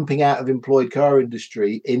jumping out of employed car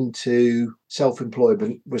industry into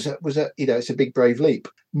self-employment was it's a big brave leap.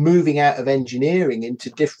 Moving out of engineering into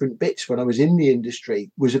different bits when I was in the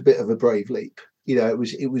industry was a bit of a brave leap.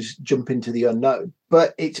 It was jump into the unknown,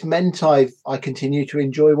 but it's meant I continue to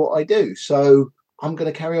enjoy what I do. So I'm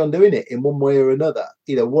going to carry on doing it in one way or another.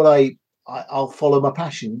 I'll follow my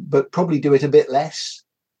passion, but probably do it a bit less,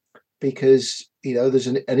 because there's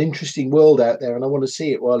an interesting world out there and I want to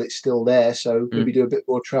see it while it's still there. So maybe do a bit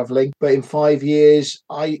more traveling. But in 5 years,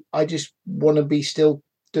 I just want to be still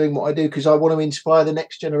doing what I do, because I want to inspire the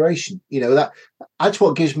next generation.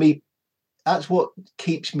 That's what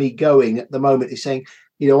keeps me going at the moment, is saying,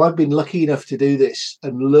 I've been lucky enough to do this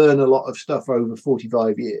and learn a lot of stuff over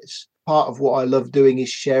 45 years. Part of what I love doing is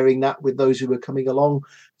sharing that with those who are coming along.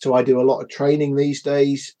 So I do a lot of training these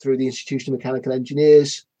days through the Institution of Mechanical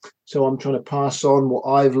Engineers. So I'm trying to pass on what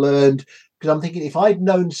I've learned, because I'm thinking if I'd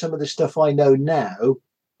known some of the stuff I know now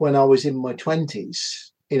when I was in my 20s,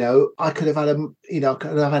 I could have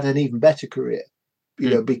had an even better career,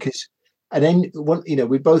 because. And then,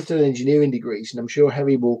 we've both done engineering degrees, and I'm sure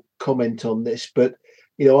Harry will comment on this. But,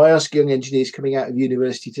 I ask young engineers coming out of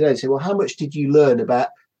university today, say, well, how much did you learn about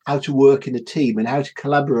how to work in a team and how to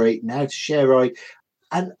collaborate and how to share?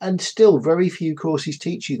 And still, very few courses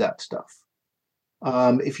teach you that stuff.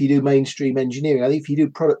 If you do mainstream engineering, I think if you do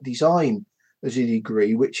product design as a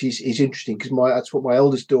degree, which is interesting, because that's what my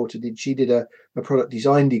eldest daughter did. She did a product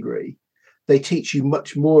design degree. They teach you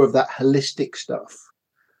much more of that holistic stuff.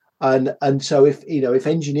 And so if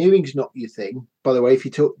engineering's not your thing, by the way, if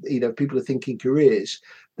you talk, people are thinking careers,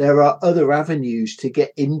 there are other avenues to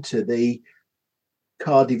get into the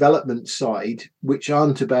car development side, which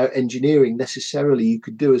aren't about engineering necessarily. You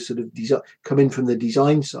could do a sort of design, come in from the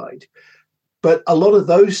design side. But a lot of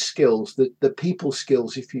those skills, the people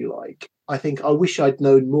skills, if you like, I think I wish I'd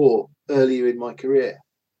known more earlier in my career,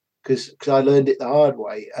 because I learned it the hard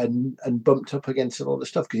way and bumped up against a lot of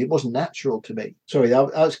stuff because it wasn't natural to me. Sorry,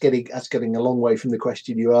 that's getting a long way from the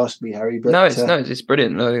question you asked me, Harry. But it's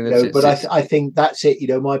brilliant. I think that's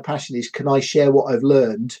it. My passion is, can I share what I've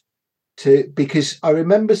learned? Because I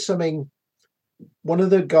remember one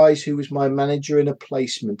of the guys who was my manager in a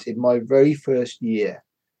placement in my very first year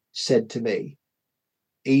said to me,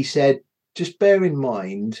 he said, just bear in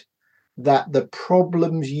mind that the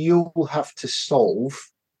problems you'll have to solve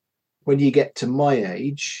when you get to my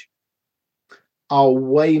age are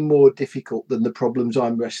way more difficult than the problems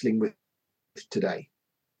I'm wrestling with today.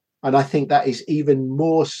 And I think that is even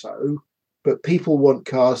more so, but people want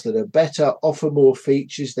cars that are better, offer more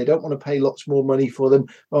features. They don't want to pay lots more money for them.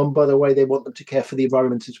 And by the way, they want them to care for the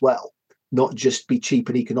environment as well, not just be cheap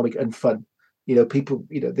and economic and fun. People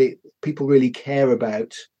really care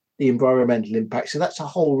about the environmental impact. So that's a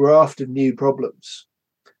whole raft of new problems.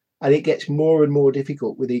 And it gets more and more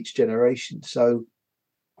difficult with each generation. So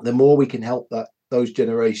the more we can help those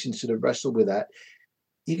generations sort of wrestle with that,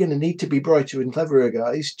 you're going to need to be brighter and cleverer,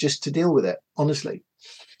 guys, just to deal with it, honestly.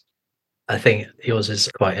 I think yours is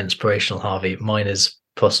quite inspirational, Harvey. Mine is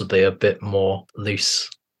possibly a bit more loose.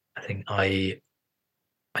 I think I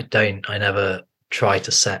never try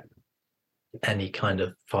to set any kind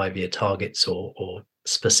of 5-year targets or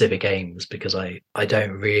specific aims, because I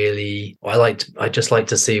don't really, I just like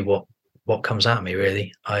to see what comes at me,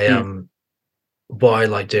 really. What I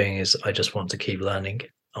like doing is I just want to keep learning.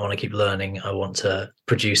 I want to keep learning. I want to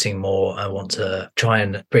producing more. I want to try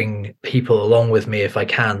and bring people along with me if I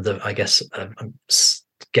can. I guess I'm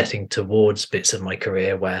getting towards bits of my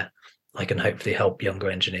career where I can hopefully help younger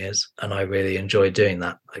engineers, and I really enjoy doing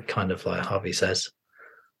that. Kind of like Harvey says.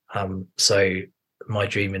 So my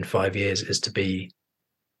dream in 5 years is to be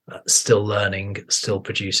still learning, still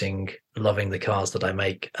producing, loving the cars that I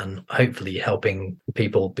make, and hopefully helping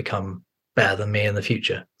people become better than me in the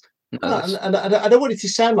future. And I don't want it to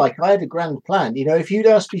sound like I had a grand plan. If you'd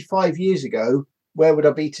asked me 5 years ago, where would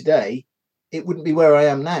I be today? It wouldn't be where I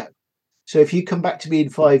am now. So if you come back to me in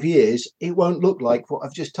 5 years, it won't look like what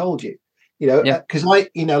I've just told you. Because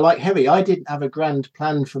like Harry, I didn't have a grand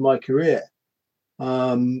plan for my career.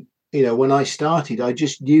 When I started, I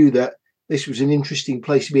just knew that this was an interesting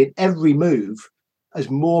place to be, and every move has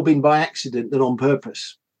more been by accident than on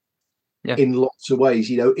purpose. Yeah. In lots of ways,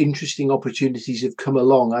 interesting opportunities have come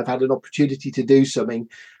along. I've had an opportunity to do something,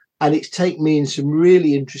 And it's taken me in some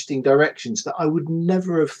really interesting directions that I would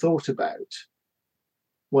never have thought about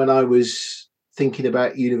when I was thinking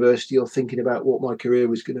about university or thinking about what my career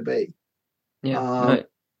was going to be. No.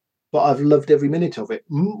 But I've loved every minute of it.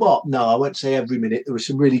 Well, no, I won't say every minute. There were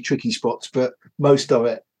some really tricky spots, but most of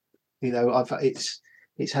it,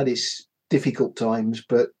 it's had its difficult times,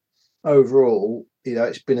 but overall,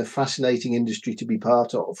 it's been a fascinating industry to be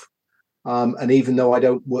part of. And even though I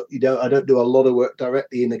don't do a lot of work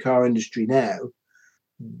directly in the car industry now,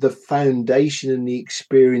 the foundation and the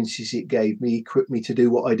experiences it gave me equipped me to do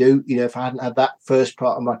what I do. If I hadn't had that first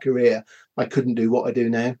part of my career, I couldn't do what I do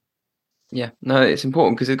now. Yeah, no, it's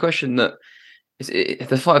important because the question that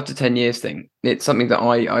the 5 to 10 years thing, it's something that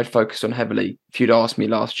I'd focused on heavily. If you'd asked me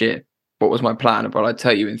last year, what was my plan? But I'd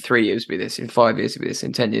tell you in 3 years it'd be this, in 5 years it'd be this,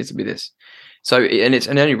 in 10 years it'd be this. So,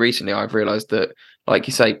 and only recently I've realized that, like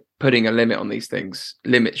you say, putting a limit on these things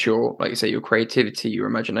limits your, like you say, your creativity, your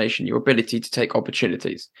imagination, your ability to take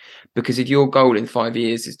opportunities. Because if your goal in 5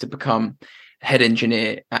 years is to become head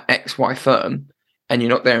engineer at XY firm, and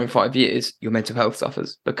you're not there in 5 years, your mental health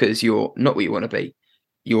suffers because you're not what you want to be.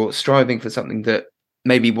 You're striving for something that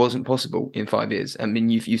maybe wasn't possible in 5 years. I mean,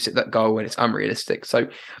 you set that goal and it's unrealistic. So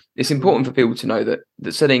it's important for people to know that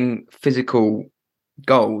setting physical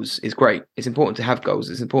goals is great. It's important to have goals.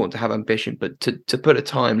 It's important to have ambition, but to put a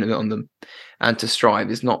time limit on them and to strive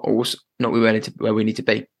is not where we need to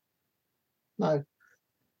be. No.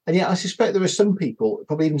 And yet I suspect there are some people,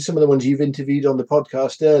 probably even some of the ones you've interviewed on the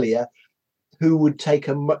podcast earlier, who would take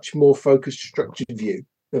a much more focused, structured view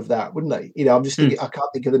of that, wouldn't they? I'm just thinking, I can't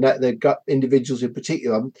think of the gut individuals in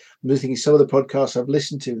particular. I'm just thinking some of the podcasts I've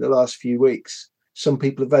listened to the last few weeks, some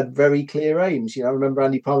people have had very clear aims. I remember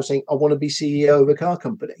Andy Palmer saying, I want to be CEO of a car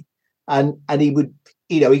company. And he would,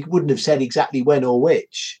 he wouldn't have said exactly when or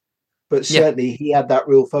which, but certainly he had that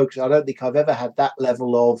real focus. I don't think I've ever had that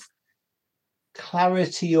level of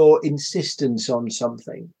clarity or insistence on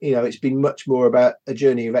something. It's been much more about a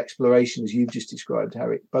journey of exploration, as you've just described,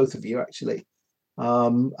 Harry, both of you actually.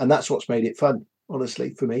 And that's what's made it fun,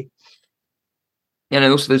 honestly, for me. And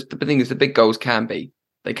also the thing is, the big goals can be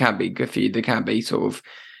good for you. They can be sort of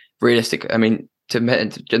realistic. I mean, and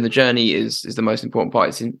the journey is the most important part.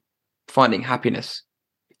 It's in finding happiness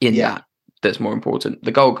in that's more important.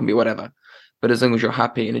 The goal can be whatever, but as long as you're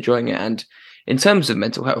happy and enjoying it. And in terms of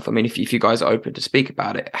mental health, I mean, if you guys are open to speak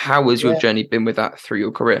about it, how has your journey been with that through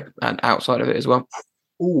your career and outside of it as well?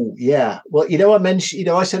 Oh, yeah. Well, I mentioned,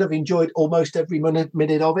 I said I've enjoyed almost every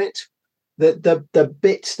minute of it. The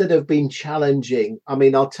bits that have been challenging, I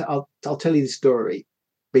mean, I'll tell you the story,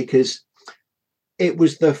 because it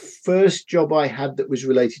was the first job I had that was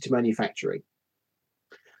related to manufacturing.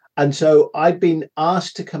 And so I'd been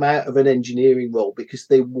asked to come out of an engineering role because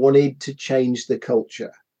they wanted to change the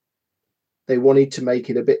culture. They wanted to make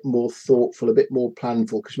it a bit more thoughtful, a bit more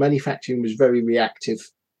planful, because manufacturing was very reactive.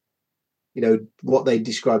 What they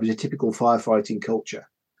describe as a typical firefighting culture.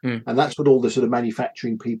 And that's what all the sort of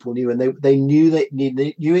manufacturing people knew. And they knew that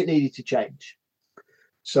it needed to change.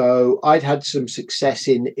 So I'd had some success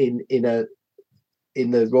in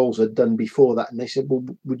the roles I'd done before that. And they said, well,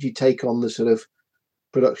 would you take on the sort of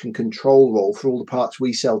production control role for all the parts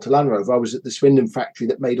we sell to Land Rover? I was at the Swindon factory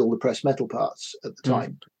that made all the pressed metal parts at the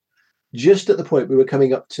time. Just at the point we were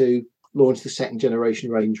coming up to launch the second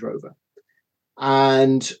generation Range Rover.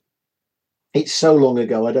 And it's so long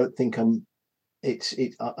ago, I don't think I'm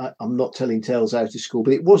not telling tales out of school,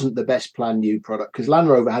 but it wasn't the best planned new product because Land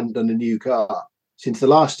Rover hadn't done a new car since the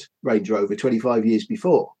last Range Rover 25 years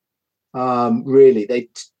before. Really, they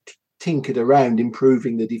tinkered around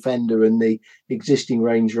improving the Defender and the existing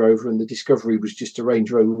Range Rover, and the Discovery was just a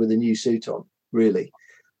Range Rover with a new suit on, really.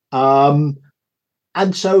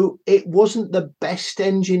 And so it wasn't the best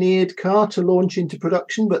engineered car to launch into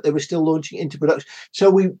production, but they were still launching into production.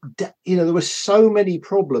 So there were so many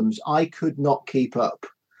problems I could not keep up.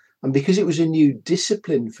 And because it was a new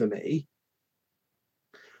discipline for me,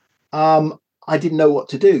 I didn't know what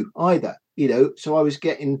to do either. So I was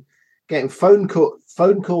getting phone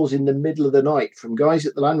calls in the middle of the night from guys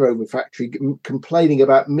at the Land Rover factory complaining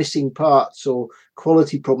about missing parts or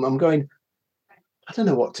quality problem. I'm going, I don't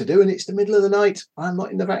know what to do, and it's the middle of the night. I'm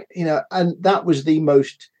not in the back, and that was the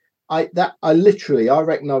most. I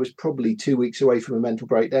reckon I was probably 2 weeks away from a mental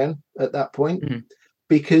breakdown at that point,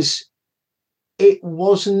 because it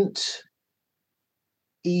wasn't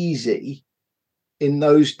easy in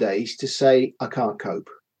those days to say I can't cope,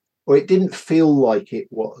 or it didn't feel like it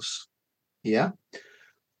was. Yeah.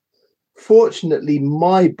 Fortunately,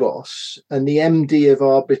 my boss and the MD of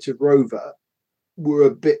our bit of Rover were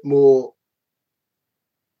a bit more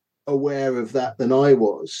aware of that than I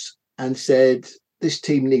was, and said, this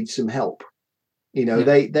team needs some help. Yeah.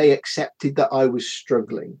 They accepted that I was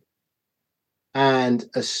struggling and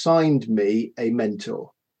assigned me a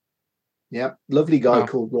mentor. Yeah, lovely guy Wow.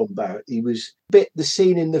 called Ron Barrett. He was the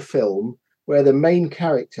scene in the film where the main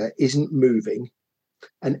character isn't moving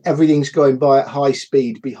and everything's going by at high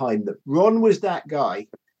speed behind them. Ron was that guy.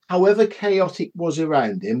 However chaotic was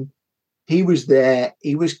around him, he was there,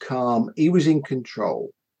 he was calm, he was in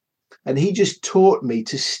control. And he just taught me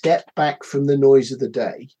to step back from the noise of the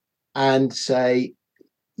day and say,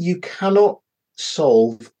 you cannot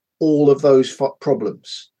solve all of those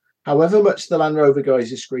problems. However much the Land Rover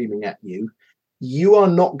guys are screaming at you, you are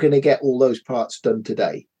not going to get all those parts done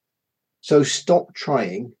today. So stop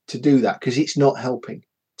trying to do that because it's not helping.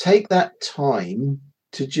 Take that time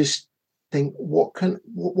to just think,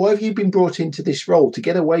 why have you been brought into this role? To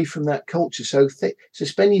get away from that culture. So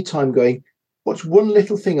spend your time going, what's one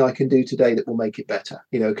little thing I can do today that will make it better?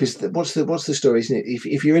 Because what's the story, isn't it?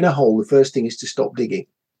 If you're in a hole, the first thing is to stop digging.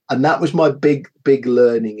 And that was my big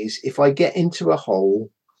learning is if I get into a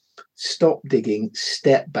hole, stop digging,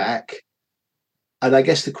 step back. And I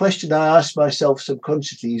guess the question I asked myself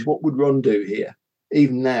subconsciously is, what would Ron do here,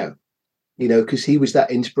 even now? Because he was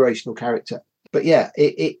that inspirational character. But yeah,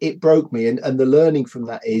 it broke me. And the learning from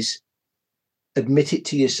that is admit it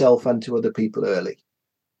to yourself and to other people early.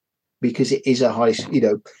 Because it is a high,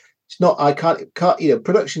 it's not,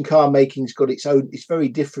 production car making's got its own, it's very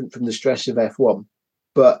different from the stress of F1.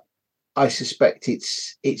 But I suspect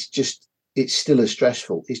it's still as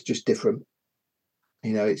stressful. It's just different.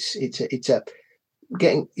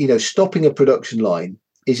 Stopping a production line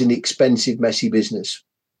is an expensive, messy business,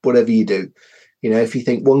 whatever you do. If you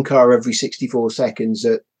think one car every 64 seconds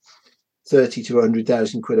at 30 to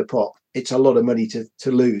 100,000 quid a pop, it's a lot of money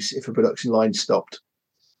to lose if a production line stopped.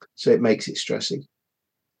 So it makes it stressing.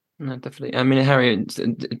 No, definitely. I mean, Harry,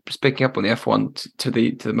 picking up on the F1 to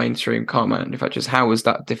the mainstream car manufacturers, how was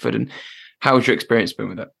that differed, and how has your experience been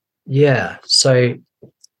with it? Yeah, so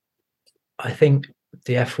I think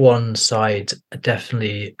the F1 side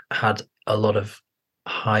definitely had a lot of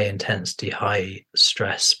high intensity, high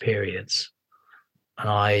stress periods, and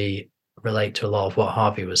I relate to a lot of what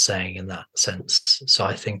Harvey was saying in that sense. So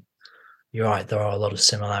I think you're right, there are a lot of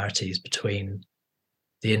similarities between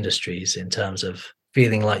the industries in terms of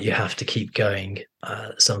feeling like you have to keep going,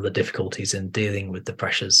 some of the difficulties in dealing with the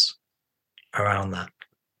pressures around that.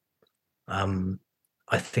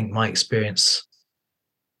 I think my experience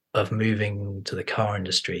of moving to the car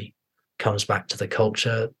industry comes back to the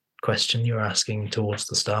culture question you were asking towards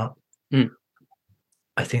the start.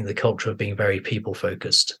 I think the culture of being very people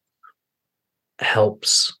focused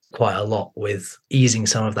helps quite a lot with easing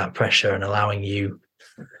some of that pressure and allowing you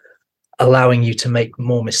to make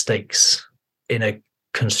more mistakes in a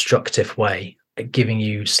constructive way, giving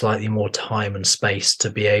you slightly more time and space to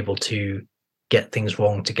be able to get things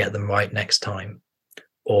wrong, to get them right next time,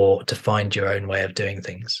 or to find your own way of doing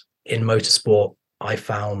things. In motorsport, I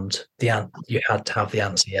found you had to have the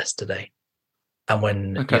answer yesterday. And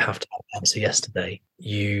when you have to have the answer yesterday,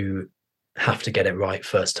 you have to get it right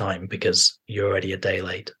first time because you're already a day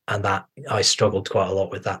late. And that I struggled quite a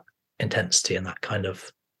lot with that intensity and that kind of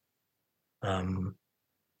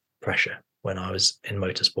pressure when I was in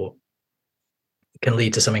motorsport. It can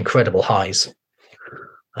lead to some incredible highs.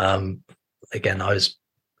 Again, I was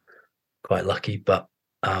quite lucky, but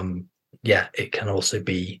it can also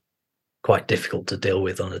be quite difficult to deal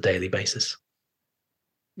with on a daily basis.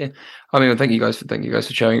 Yeah, I mean, thank you guys for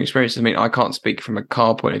sharing your experiences. I mean, I can't speak from a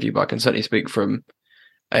car point of view, but I can certainly speak from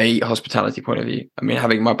a hospitality point of view. I mean,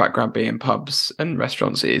 having my background being in pubs and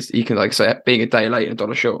restaurants is, you can like say, being a day late and a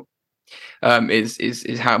dollar short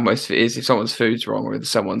is how most of it is. If someone's food's wrong or if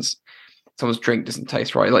someone's drink doesn't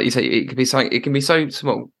taste right, like you say, it can be so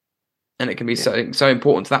small, and it can be so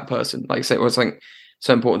important to that person. Like you say, it was like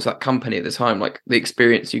so important to that company at the time, like the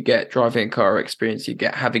experience you get driving a car, experience you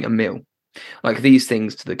get having a meal. Like these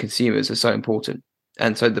things to the consumers are so important,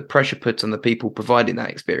 and so the pressure put on the people providing that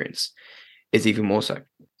experience is even more so.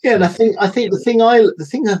 Yeah, and I think the thing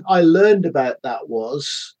that I learned about that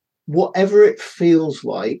was whatever it feels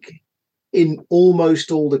like, in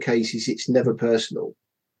almost all the cases, it's never personal,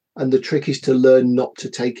 and the trick is to learn not to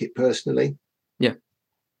take it personally. Yeah,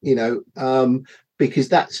 because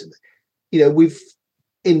that's we've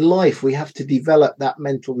in life we have to develop that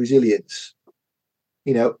mental resilience,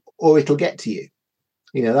 or it'll get to you.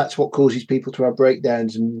 That's what causes people to have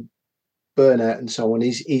breakdowns and burnout and so on,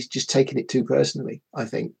 is just taking it too personally, I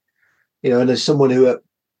think. And as someone who at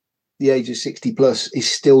the age of 60 plus is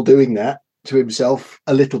still doing that to himself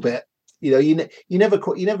a little bit, you never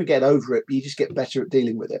get over it, but you just get better at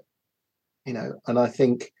dealing with it. And I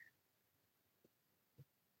think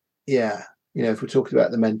Yeah. If we're talking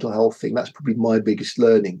about the mental health thing, that's probably my biggest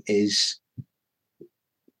learning is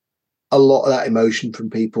a lot of that emotion from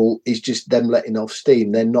people is just them letting off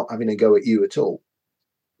steam. They're not having a go at you at all.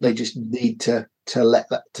 They just need to let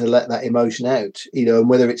that emotion out, and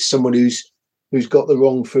whether it's someone who's got the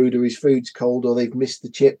wrong food or his food's cold or they've missed the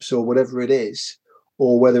chips or whatever it is,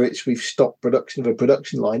 or whether it's we've stopped production of a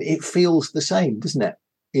production line, it feels the same, doesn't it?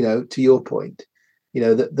 To your point,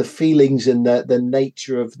 the feelings and the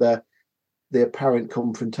nature of the apparent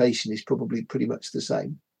confrontation is probably pretty much the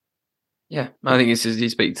same. Yeah, I think it's as you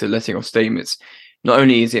speak to letting off steam. It's not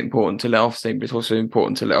only is it important to let off steam, but it's also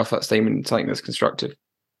important to let off that steam in something that's constructive.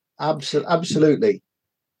 Absolutely,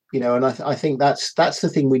 and I think that's the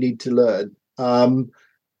thing we need to learn.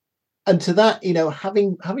 And to that,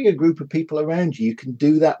 having a group of people around you can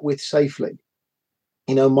do that with safely.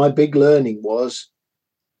 My big learning was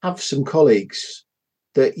have some colleagues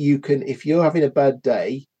that you can, if you're having a bad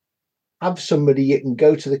day, have somebody you can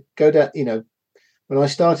go down. When I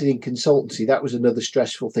started in consultancy, that was another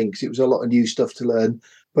stressful thing because it was a lot of new stuff to learn.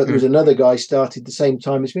 But there was another guy started the same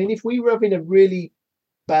time as me. And if we were having a really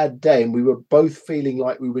bad day and we were both feeling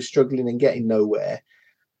like we were struggling and getting nowhere,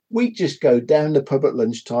 we'd just go down the pub at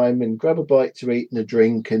lunchtime and grab a bite to eat and a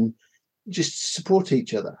drink and just support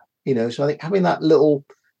each other. So I think having that little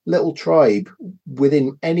tribe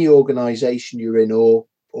within any organization you're in, or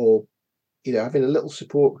having a little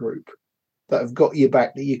support group that have got your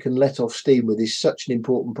back that you can let off steam with is such an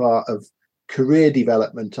important part of career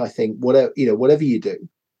development. I think whatever you do,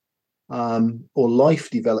 or life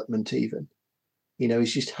development even,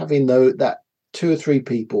 is just having that 2 or 3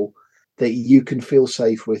 people that you can feel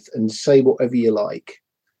safe with and say whatever you like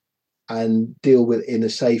and deal with it in a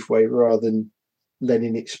safe way rather than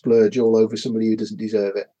letting it splurge all over somebody who doesn't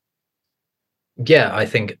deserve it. Yeah, I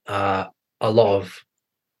think a lot of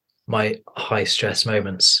my high stress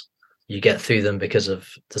moments, you get through them because of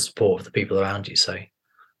the support of the people around you. So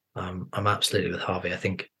I'm absolutely with Harvey. I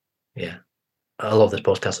think, yeah, a lot of this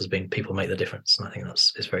podcast has been people make the difference, and I think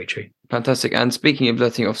it's very true. Fantastic. And speaking of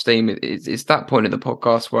letting off steam, it's that point in the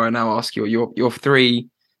podcast where I now ask you your three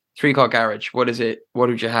car garage. What is it? What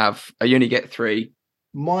would you have? You only get 3.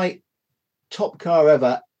 My top car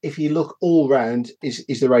ever, if you look all round, is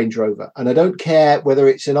the Range Rover, and I don't care whether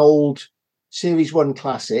it's an old Series 1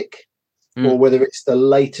 classic or whether it's the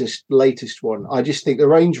latest one. I just think the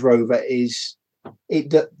Range Rover is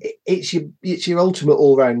it's your ultimate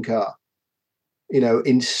all-round car,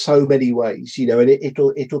 in so many ways, and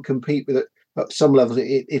it'll compete with it at some levels.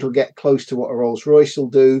 It'll get close to what a Rolls Royce will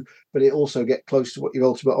do, but it also get close to what your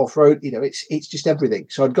ultimate off-road. It's just everything.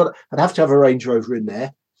 So I'd have to have a Range Rover in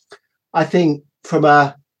there. I think from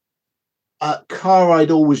a car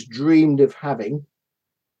I'd always dreamed of having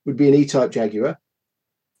would be an E-Type Jaguar,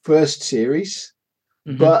 first series,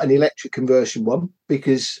 but an electric conversion one,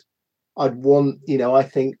 because I'd want, I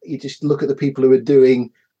think you just look at the people who are doing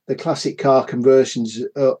the classic car conversions,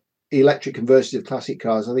 electric conversions of classic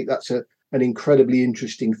cars. I think that's an incredibly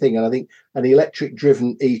interesting thing. And I think an electric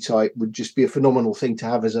driven E-Type would just be a phenomenal thing to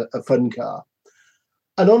have as a fun car.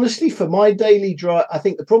 And honestly, for my daily drive, I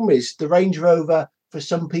think the problem is the Range Rover for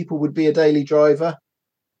some people would be a daily driver,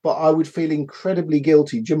 but I would feel incredibly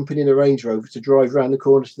guilty jumping in a Range Rover to drive around the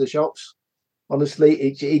corners to the shops. Honestly,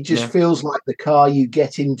 it just feels like the car you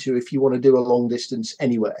get into if you want to do a long distance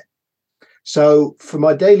anywhere. So for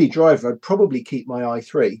my daily driver, I'd probably keep my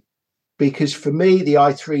i3, because for me, the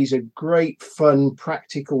i3 is a great, fun,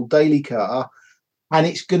 practical daily car. And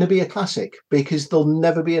it's going to be a classic because there'll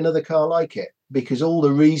never be another car like it, because all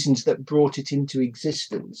the reasons that brought it into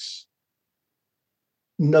existence,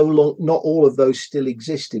 not all of those still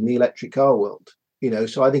exist in the electric car world.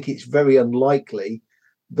 So I think it's very unlikely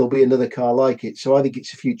there'll be another car like it. So I think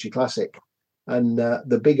it's a future classic. And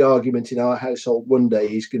the big argument in our household one day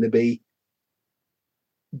is going to be,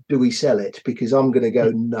 do we sell it? Because I'm going to go,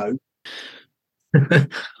 no.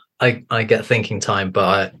 I get thinking time,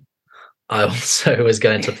 but I also was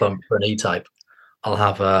going to plump for an E-Type. I'll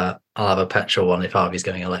have a petrol one if Harvey's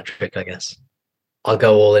going electric, I guess. I'll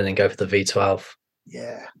go all in and go for the V12.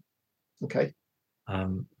 Yeah. Okay.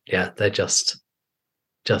 Yeah, they're just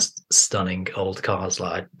stunning old cars.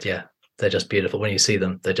 They're just beautiful. When you see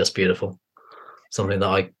them, they're just beautiful. Something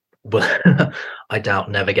that I doubt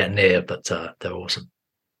never get near, but they're awesome.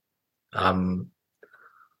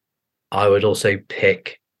 I would also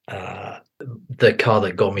pick the car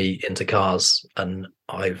that got me into cars, and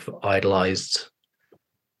I've idolized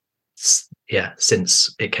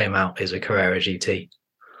since it came out, is a Carrera GT.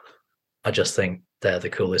 I just think they're the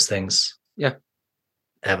coolest things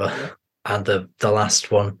ever. And the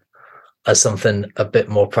last one, as something a bit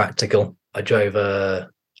more practical, I drove a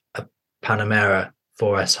Panamera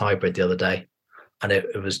 4S hybrid the other day, and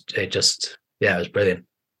it was brilliant.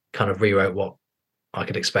 Kind of rewrote what I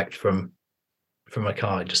could expect from a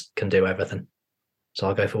car. It just can do everything. So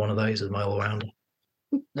I'll go for one of those as my all-rounder.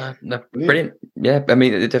 No, brilliant. Yeah, I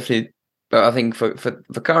mean, it definitely. But I think for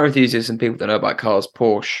car enthusiasts and people that know about cars,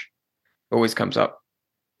 Porsche always comes up.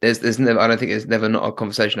 There's never, I don't think there's never not a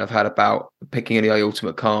conversation I've had about picking the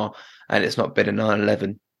ultimate car, and it's not been a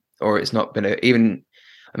 911, or it's not been even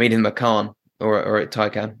a Macan or a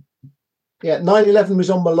Taycan. Yeah, 911 was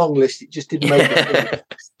on my long list. It just didn't make it.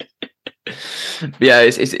 Yeah,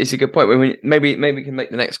 it's a good point. Maybe we can make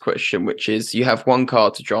the next question, which is: you have one car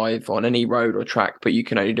to drive on any road or track, but you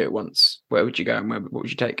can only do it once. Where would you go, and what would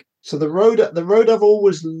you take? So the road I've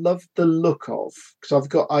always loved the look of, because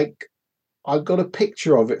I've got a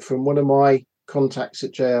picture of it from one of my contacts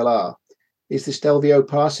at JLR. Is the Stelvio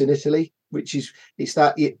Pass in Italy,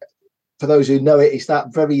 for those who know it, it's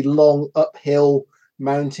that very long uphill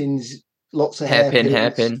mountains, lots of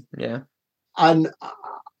hairpin, yeah. And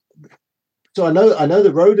so I know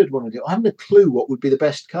the road I'd want to do. I haven't a clue what would be the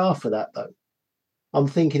best car for that, though. I'm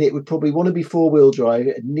thinking it would probably want to be 4-wheel drive.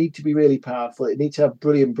 It'd need to be really powerful. It needs to have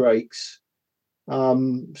brilliant brakes.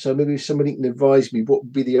 So maybe if somebody can advise me what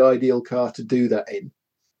would be the ideal car to do that in.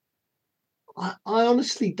 I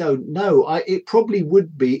honestly don't know. It probably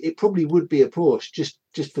would be a Porsche,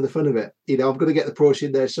 just for the fun of it. I've got to get the Porsche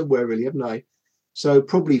in there somewhere, really, haven't I? So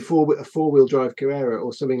probably a 4-wheel drive Carrera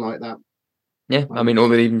or something like that. Yeah, I mean,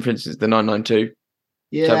 or even, for instance, the 992.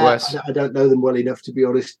 Yeah, I don't know them well enough, to be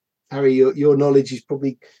honest. Harry, your knowledge is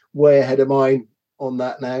probably way ahead of mine on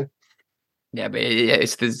that now. Yeah, but yeah,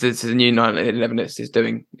 it's the new 911. It's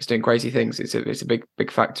doing crazy things. It's a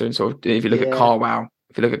big factor. And sort of, if you look at Car Wow,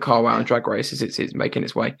 and drag races, it's making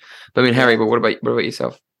its way. But I mean, Harry, but what about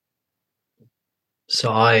yourself? So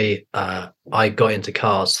I got into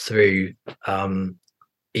cars through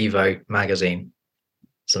Evo magazine.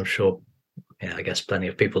 So I'm sure, I guess plenty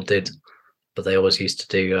of people did, but they always used to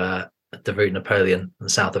do the Route Napoleon in the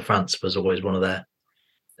south of France was always one of their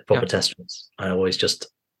proper test runs.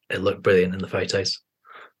 It looked brilliant in the photos.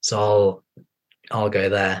 So I'll go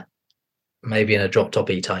there, maybe in a drop top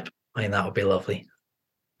E-Type. I mean, that would be lovely.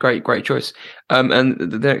 Great choice. And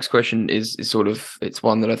the next question is sort of, it's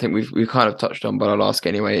one that I think we've kind of touched on, but I'll ask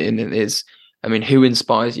anyway. And it is, I mean, who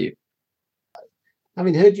inspires you?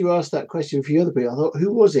 Having heard you ask that question for other people, I thought,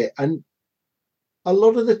 who was it? And a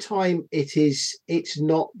lot of the time it's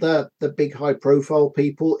not the big high profile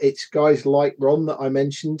people. It's guys like Ron that I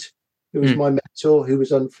mentioned, who was my mentor, who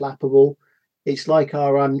was unflappable. It's like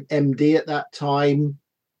our MD at that time,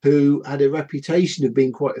 who had a reputation of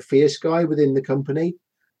being quite a fierce guy within the company.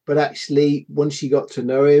 But actually, once you got to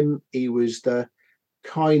know him, he was the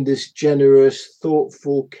kindest, generous,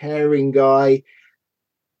 thoughtful, caring guy.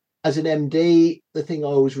 As an MD, the thing I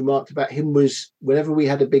always remarked about him was whenever we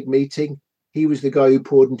had a big meeting, he was the guy who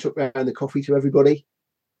poured and took around the coffee to everybody.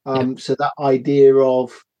 So that idea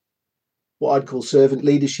of what I'd call servant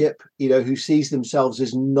leadership, who sees themselves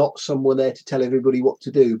as not someone there to tell everybody what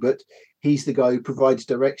to do, but he's the guy who provides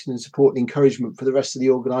direction and support and encouragement for the rest of the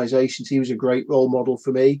organizations. He was a great role model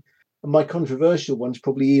for me. And my controversial one's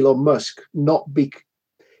probably Elon Musk, not big.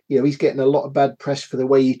 He's getting a lot of bad press for the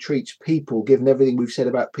way he treats people, given everything we've said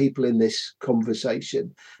about people in this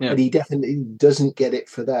conversation. And he definitely doesn't get it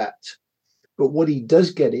for that. But what he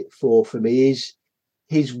does get it for me, is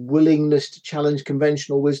his willingness to challenge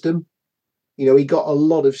conventional wisdom. He got a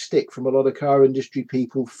lot of stick from a lot of car industry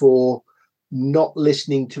people for not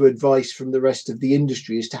listening to advice from the rest of the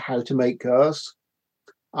industry as to how to make cars.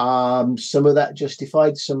 Some of that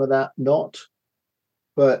justified, some of that not.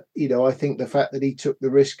 But, I think the fact that he took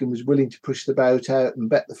the risk and was willing to push the boat out and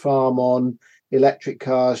bet the farm on electric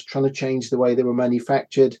cars, trying to change the way they were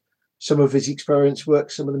manufactured, some of his experiments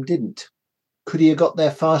worked, some of them didn't. Could he have got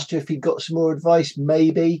there faster if he'd got some more advice?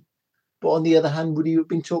 Maybe. But on the other hand, would he have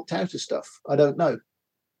been talked out of stuff? I don't know.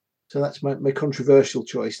 So that's my controversial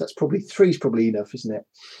choice. That's probably 3's probably enough, isn't it?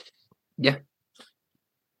 Yeah.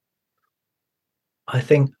 I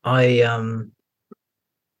think I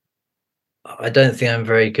don't think I'm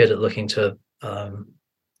very good at looking to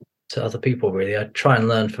other people, really. I try and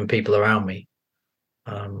learn from people around me.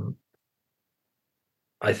 I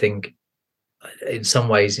think in some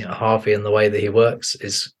ways, Harvey and the way that he works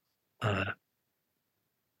is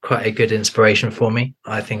quite a good inspiration for me.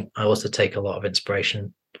 I think I also take a lot of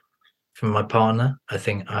inspiration from my partner. I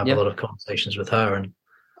think I have a lot of conversations with her, and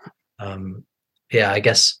I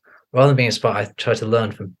guess rather than being inspired, I try to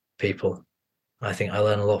learn from people. I think I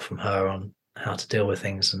learn a lot from her on how to deal with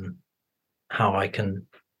things and how I can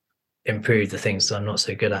improve the things that I'm not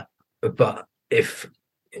so good at. But if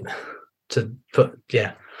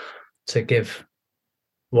to give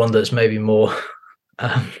one that's maybe more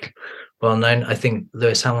well known, I think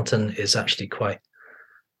Lewis Hamilton is actually quite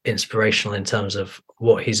inspirational in terms of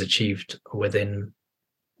what he's achieved within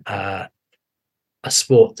a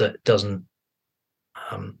sport that doesn't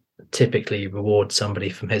typically reward somebody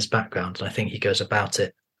from his background. And I think he goes about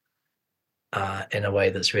it in a way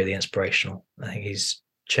that's really inspirational. I think he's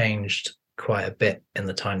changed quite a bit in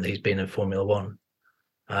the time that he's been in Formula One.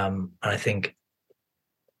 And I think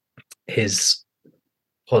his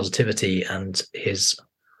positivity and his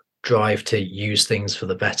drive to use things for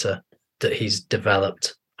the better that he's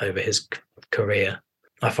developed over his career,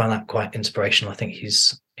 I find that quite inspirational. I think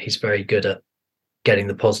he's very good at getting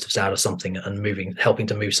the positives out of something and helping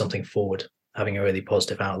to move something forward, having a really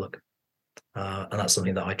positive outlook. And that's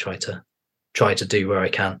something that I try to do where I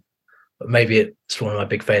can. But maybe it's one of my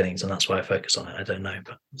big failings, and that's why I focus on it. I don't know,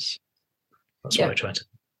 but that's what I try to.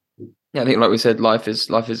 Yeah, I think, like we said, life is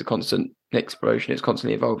a constant exploration. It's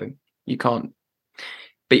constantly evolving. You can't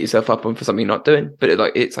beat yourself up on for something you're not doing. But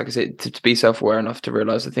it's like I said, to be self-aware enough to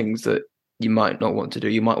realize the things that you might not want to do,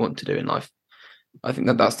 you might want to do in life. I think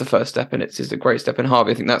that's the first step, and it's a great step. And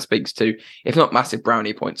Harvey, I think that speaks to, if not massive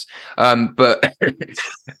brownie points, but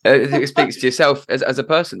it speaks to yourself as a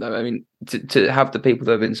person, though. I mean, to have the people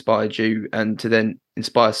that have inspired you, and to then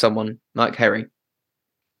inspire someone like Herry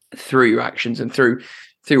through your actions and through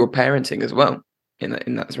your parenting as well, in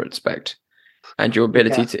that respect, and your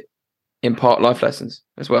ability to impart life lessons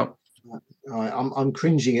as well. I'm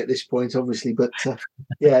cringing at this point, obviously, but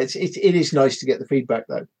it is nice to get the feedback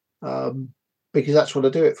though. Because that's what I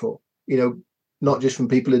do it for, not just from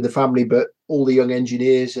people in the family, but all the young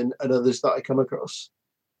engineers and others that I come across.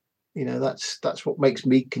 That's what makes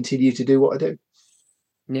me continue to do what I do.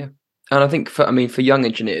 Yeah. And I think for young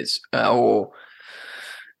engineers or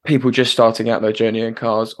people just starting out their journey in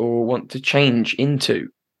cars or want to change into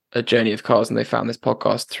a journey of cars, and they found this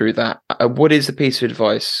podcast through that, what is a piece of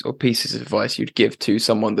advice or pieces of advice you'd give to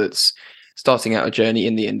someone that's starting out a journey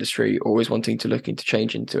in the industry, always wanting to look into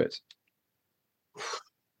change into it?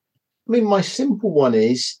 I mean, my simple one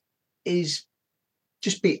is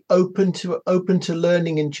just be open to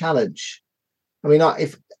learning and challenge. I mean,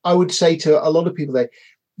 if I would say to a lot of people,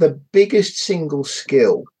 the biggest single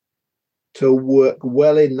skill to work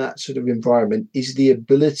well in that sort of environment is the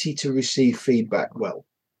ability to receive feedback well.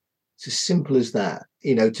 It's as simple as that.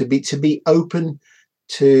 To be open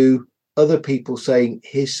to other people saying,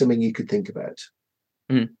 "Here's something you could think about."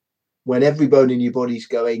 When every bone in your body's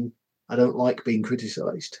going, "I don't like being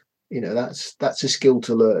criticised." That's a skill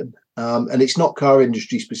to learn, and it's not car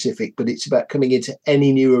industry specific, but it's about coming into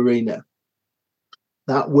any new arena.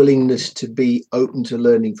 That willingness to be open to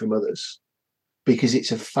learning from others, because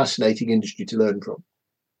it's a fascinating industry to learn from.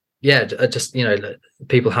 Yeah, just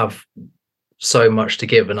people have so much to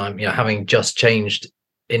give, and I'm having just changed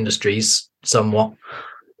industries somewhat.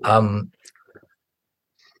 I'm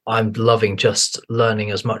loving just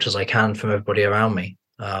learning as much as I can from everybody around me.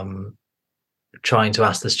 Trying to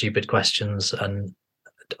ask the stupid questions and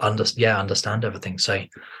understand everything. So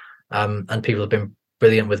and people have been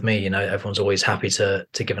brilliant with me. Everyone's always happy to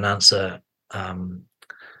give an answer,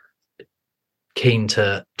 keen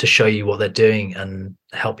to show you what they're doing and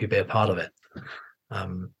help you be a part of it.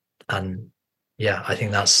 And I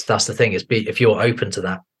think that's the thing, is if you're open to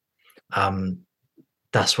that,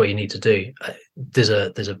 that's what you need to do. There's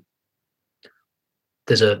the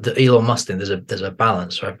Elon Musk thing. There's a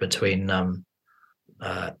balance, right, between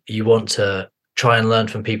you want to try and learn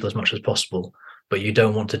from people as much as possible, but you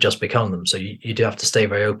don't want to just become them. So you do have to stay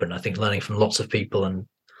very open. I think learning from lots of people and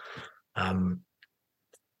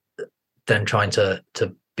then trying to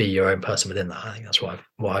be your own person within that. I think that's what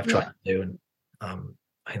I've tried to do, and I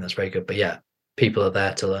think that's very good. But people are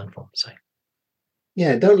there to learn from. So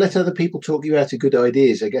don't let other people talk you out of good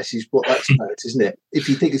ideas, I guess, is what that's about, isn't it? If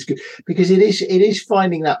you think it's good, because it is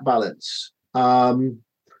finding that balance.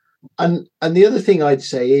 And the other thing I'd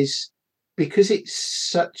say is, because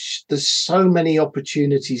there's so many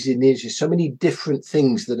opportunities in the industry, so many different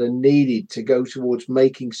things that are needed to go towards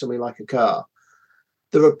making something like a car.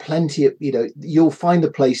 There are plenty of, you'll find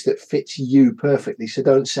a place that fits you perfectly. So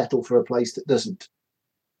don't settle for a place that doesn't.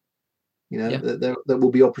 There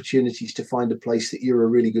will be opportunities to find a place that you're a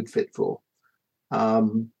really good fit for.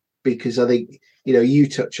 Because I think, you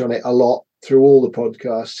touch on it a lot through all the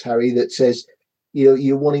podcasts, Harry, that says,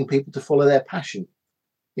 you're wanting people to follow their passion,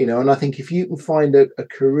 and I think if you can find a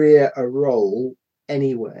career, a role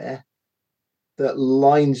anywhere that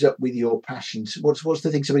lines up with your passions. What's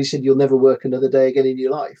the thing somebody said? You'll never work another day again in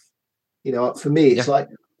your life. For me, it's like,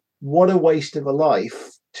 what a waste of a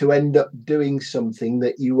life to end up doing something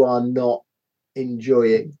that you are not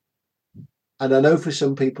enjoying. And I know for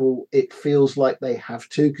some people it feels like they have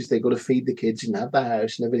to because they've got to feed the kids and have the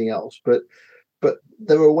house and everything else. But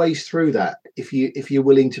there are ways through that if you're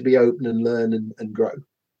willing to be open and learn and grow.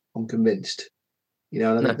 I'm convinced. And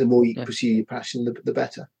I think the more you pursue your passion, the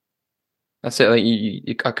better. That's it.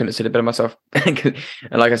 Like I couldn't have said it better myself. And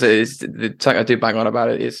like I said, it's the something I do bang on about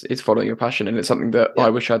it is following your passion, and it's something that I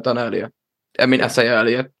wish I'd done earlier. I mean, I say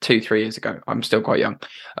earlier, 2-3 years ago. I'm still quite young.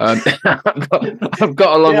 I've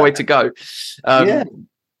got a long way to go. But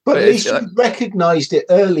at least you recognised it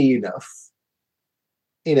early enough,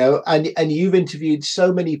 and you've interviewed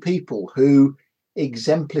so many people who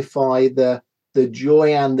exemplify the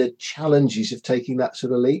joy and the challenges of taking that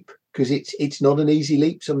sort of leap, because it's not an easy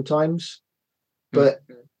leap sometimes, but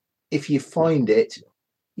if you find it,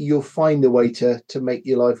 you'll find a way to make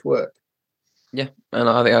your life work. Yeah, and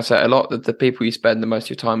I think I say a lot that the people you spend the most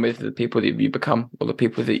of your time with are the people that you become, or the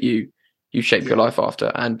people that you shape your life after.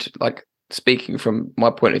 And like, speaking from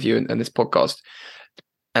my point of view and this podcast,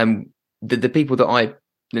 the people that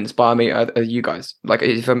inspire me are you guys. Like,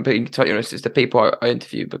 if I'm being totally honest, it's the people I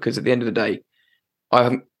interview, because at the end of the day,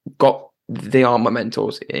 they are my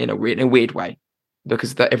mentors in a weird way,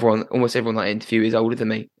 because almost everyone that I interview is older than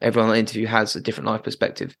me. Everyone I interview has a different life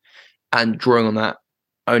perspective, and drawing on that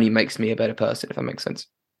only makes me a better person, if that makes sense.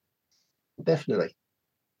 Definitely.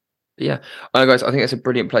 Yeah. Guys, I think that's a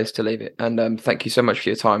brilliant place to leave it. And thank you so much for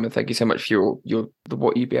your time, and thank you so much for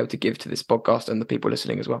what you'd be able to give to this podcast and the people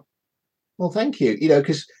listening as well. Well, thank you.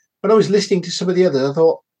 Because when I was listening to some of the others, I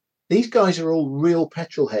thought, these guys are all real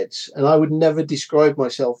petrol heads, and I would never describe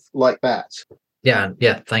myself like that. Yeah.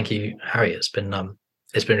 Thank you, Harry. It's been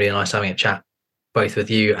really nice having a chat, both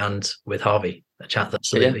with you and with Harvey. A chat,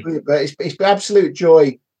 absolutely. Yeah. But it's been absolute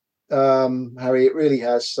joy, Harry. It really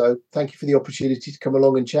has. So thank you for the opportunity to come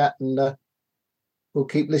along and chat, and we'll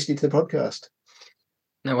keep listening to the podcast.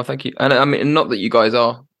 No, well, thank you. And I mean, not that you guys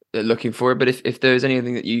are looking for it, but if there's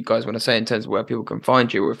anything that you guys want to say in terms of where people can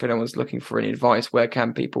find you, or if anyone's looking for any advice, where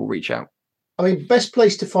can people reach out? I mean, best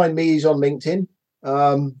place to find me is on LinkedIn,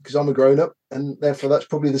 because I'm a grown-up, and therefore that's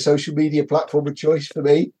probably the social media platform of choice for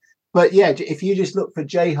me. But yeah, if you just look for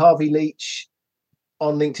J. Harvey Leach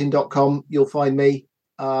on LinkedIn.com, you'll find me.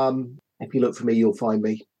 If you look for me, you'll find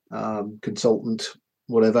me. Consultant,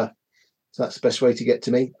 whatever. So that's the best way to get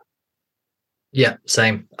to me. Yeah,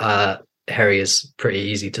 same. Harry is pretty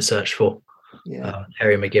easy to search for. Yeah.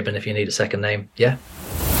 Harry McGibbon, if you need a second name. Yeah.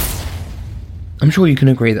 I'm sure you can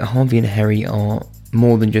agree that Harvey and Herry are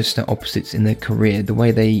more than just their opposites in their career. The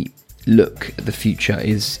way they look at the future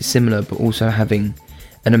is similar, but also having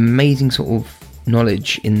an amazing sort of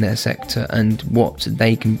knowledge in their sector and what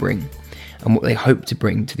they can bring and what they hope to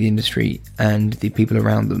bring to the industry and the people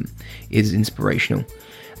around them is inspirational.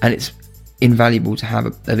 And it's invaluable to have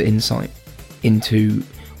an insight into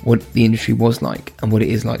what the industry was like and what it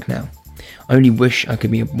is like now. I only wish I could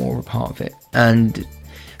be more a part of it, and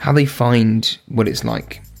how they find what it's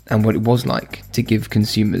like and what it was like to give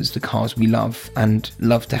consumers the cars we love and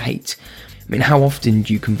love to hate. I mean, how often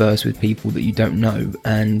do you converse with people that you don't know,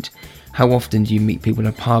 and how often do you meet people in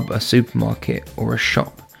a pub, a supermarket or a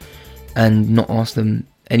shop and not ask them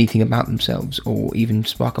anything about themselves or even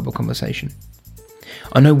spark up a conversation?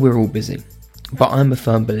 I know we're all busy, but I'm a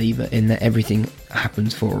firm believer in that everything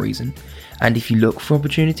happens for a reason, and if you look for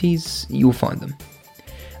opportunities, you'll find them.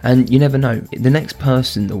 And you never know, the next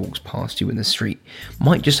person that walks past you in the street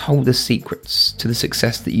might just hold the secrets to the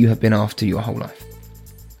success that you have been after your whole life.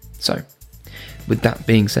 So, with that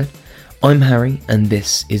being said, I'm Harry, and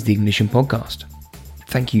this is the Ignition Podcast.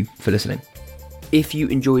 Thank you for listening. If you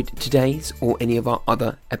enjoyed today's or any of our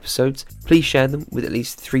other episodes, please share them with at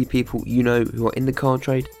least 3 people you know who are in the car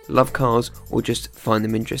trade, love cars, or just find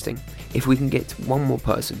them interesting. If we can get one more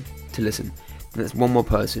person to listen, then that's one more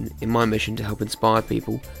person in my mission to help inspire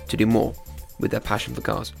people to do more with their passion for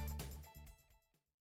cars.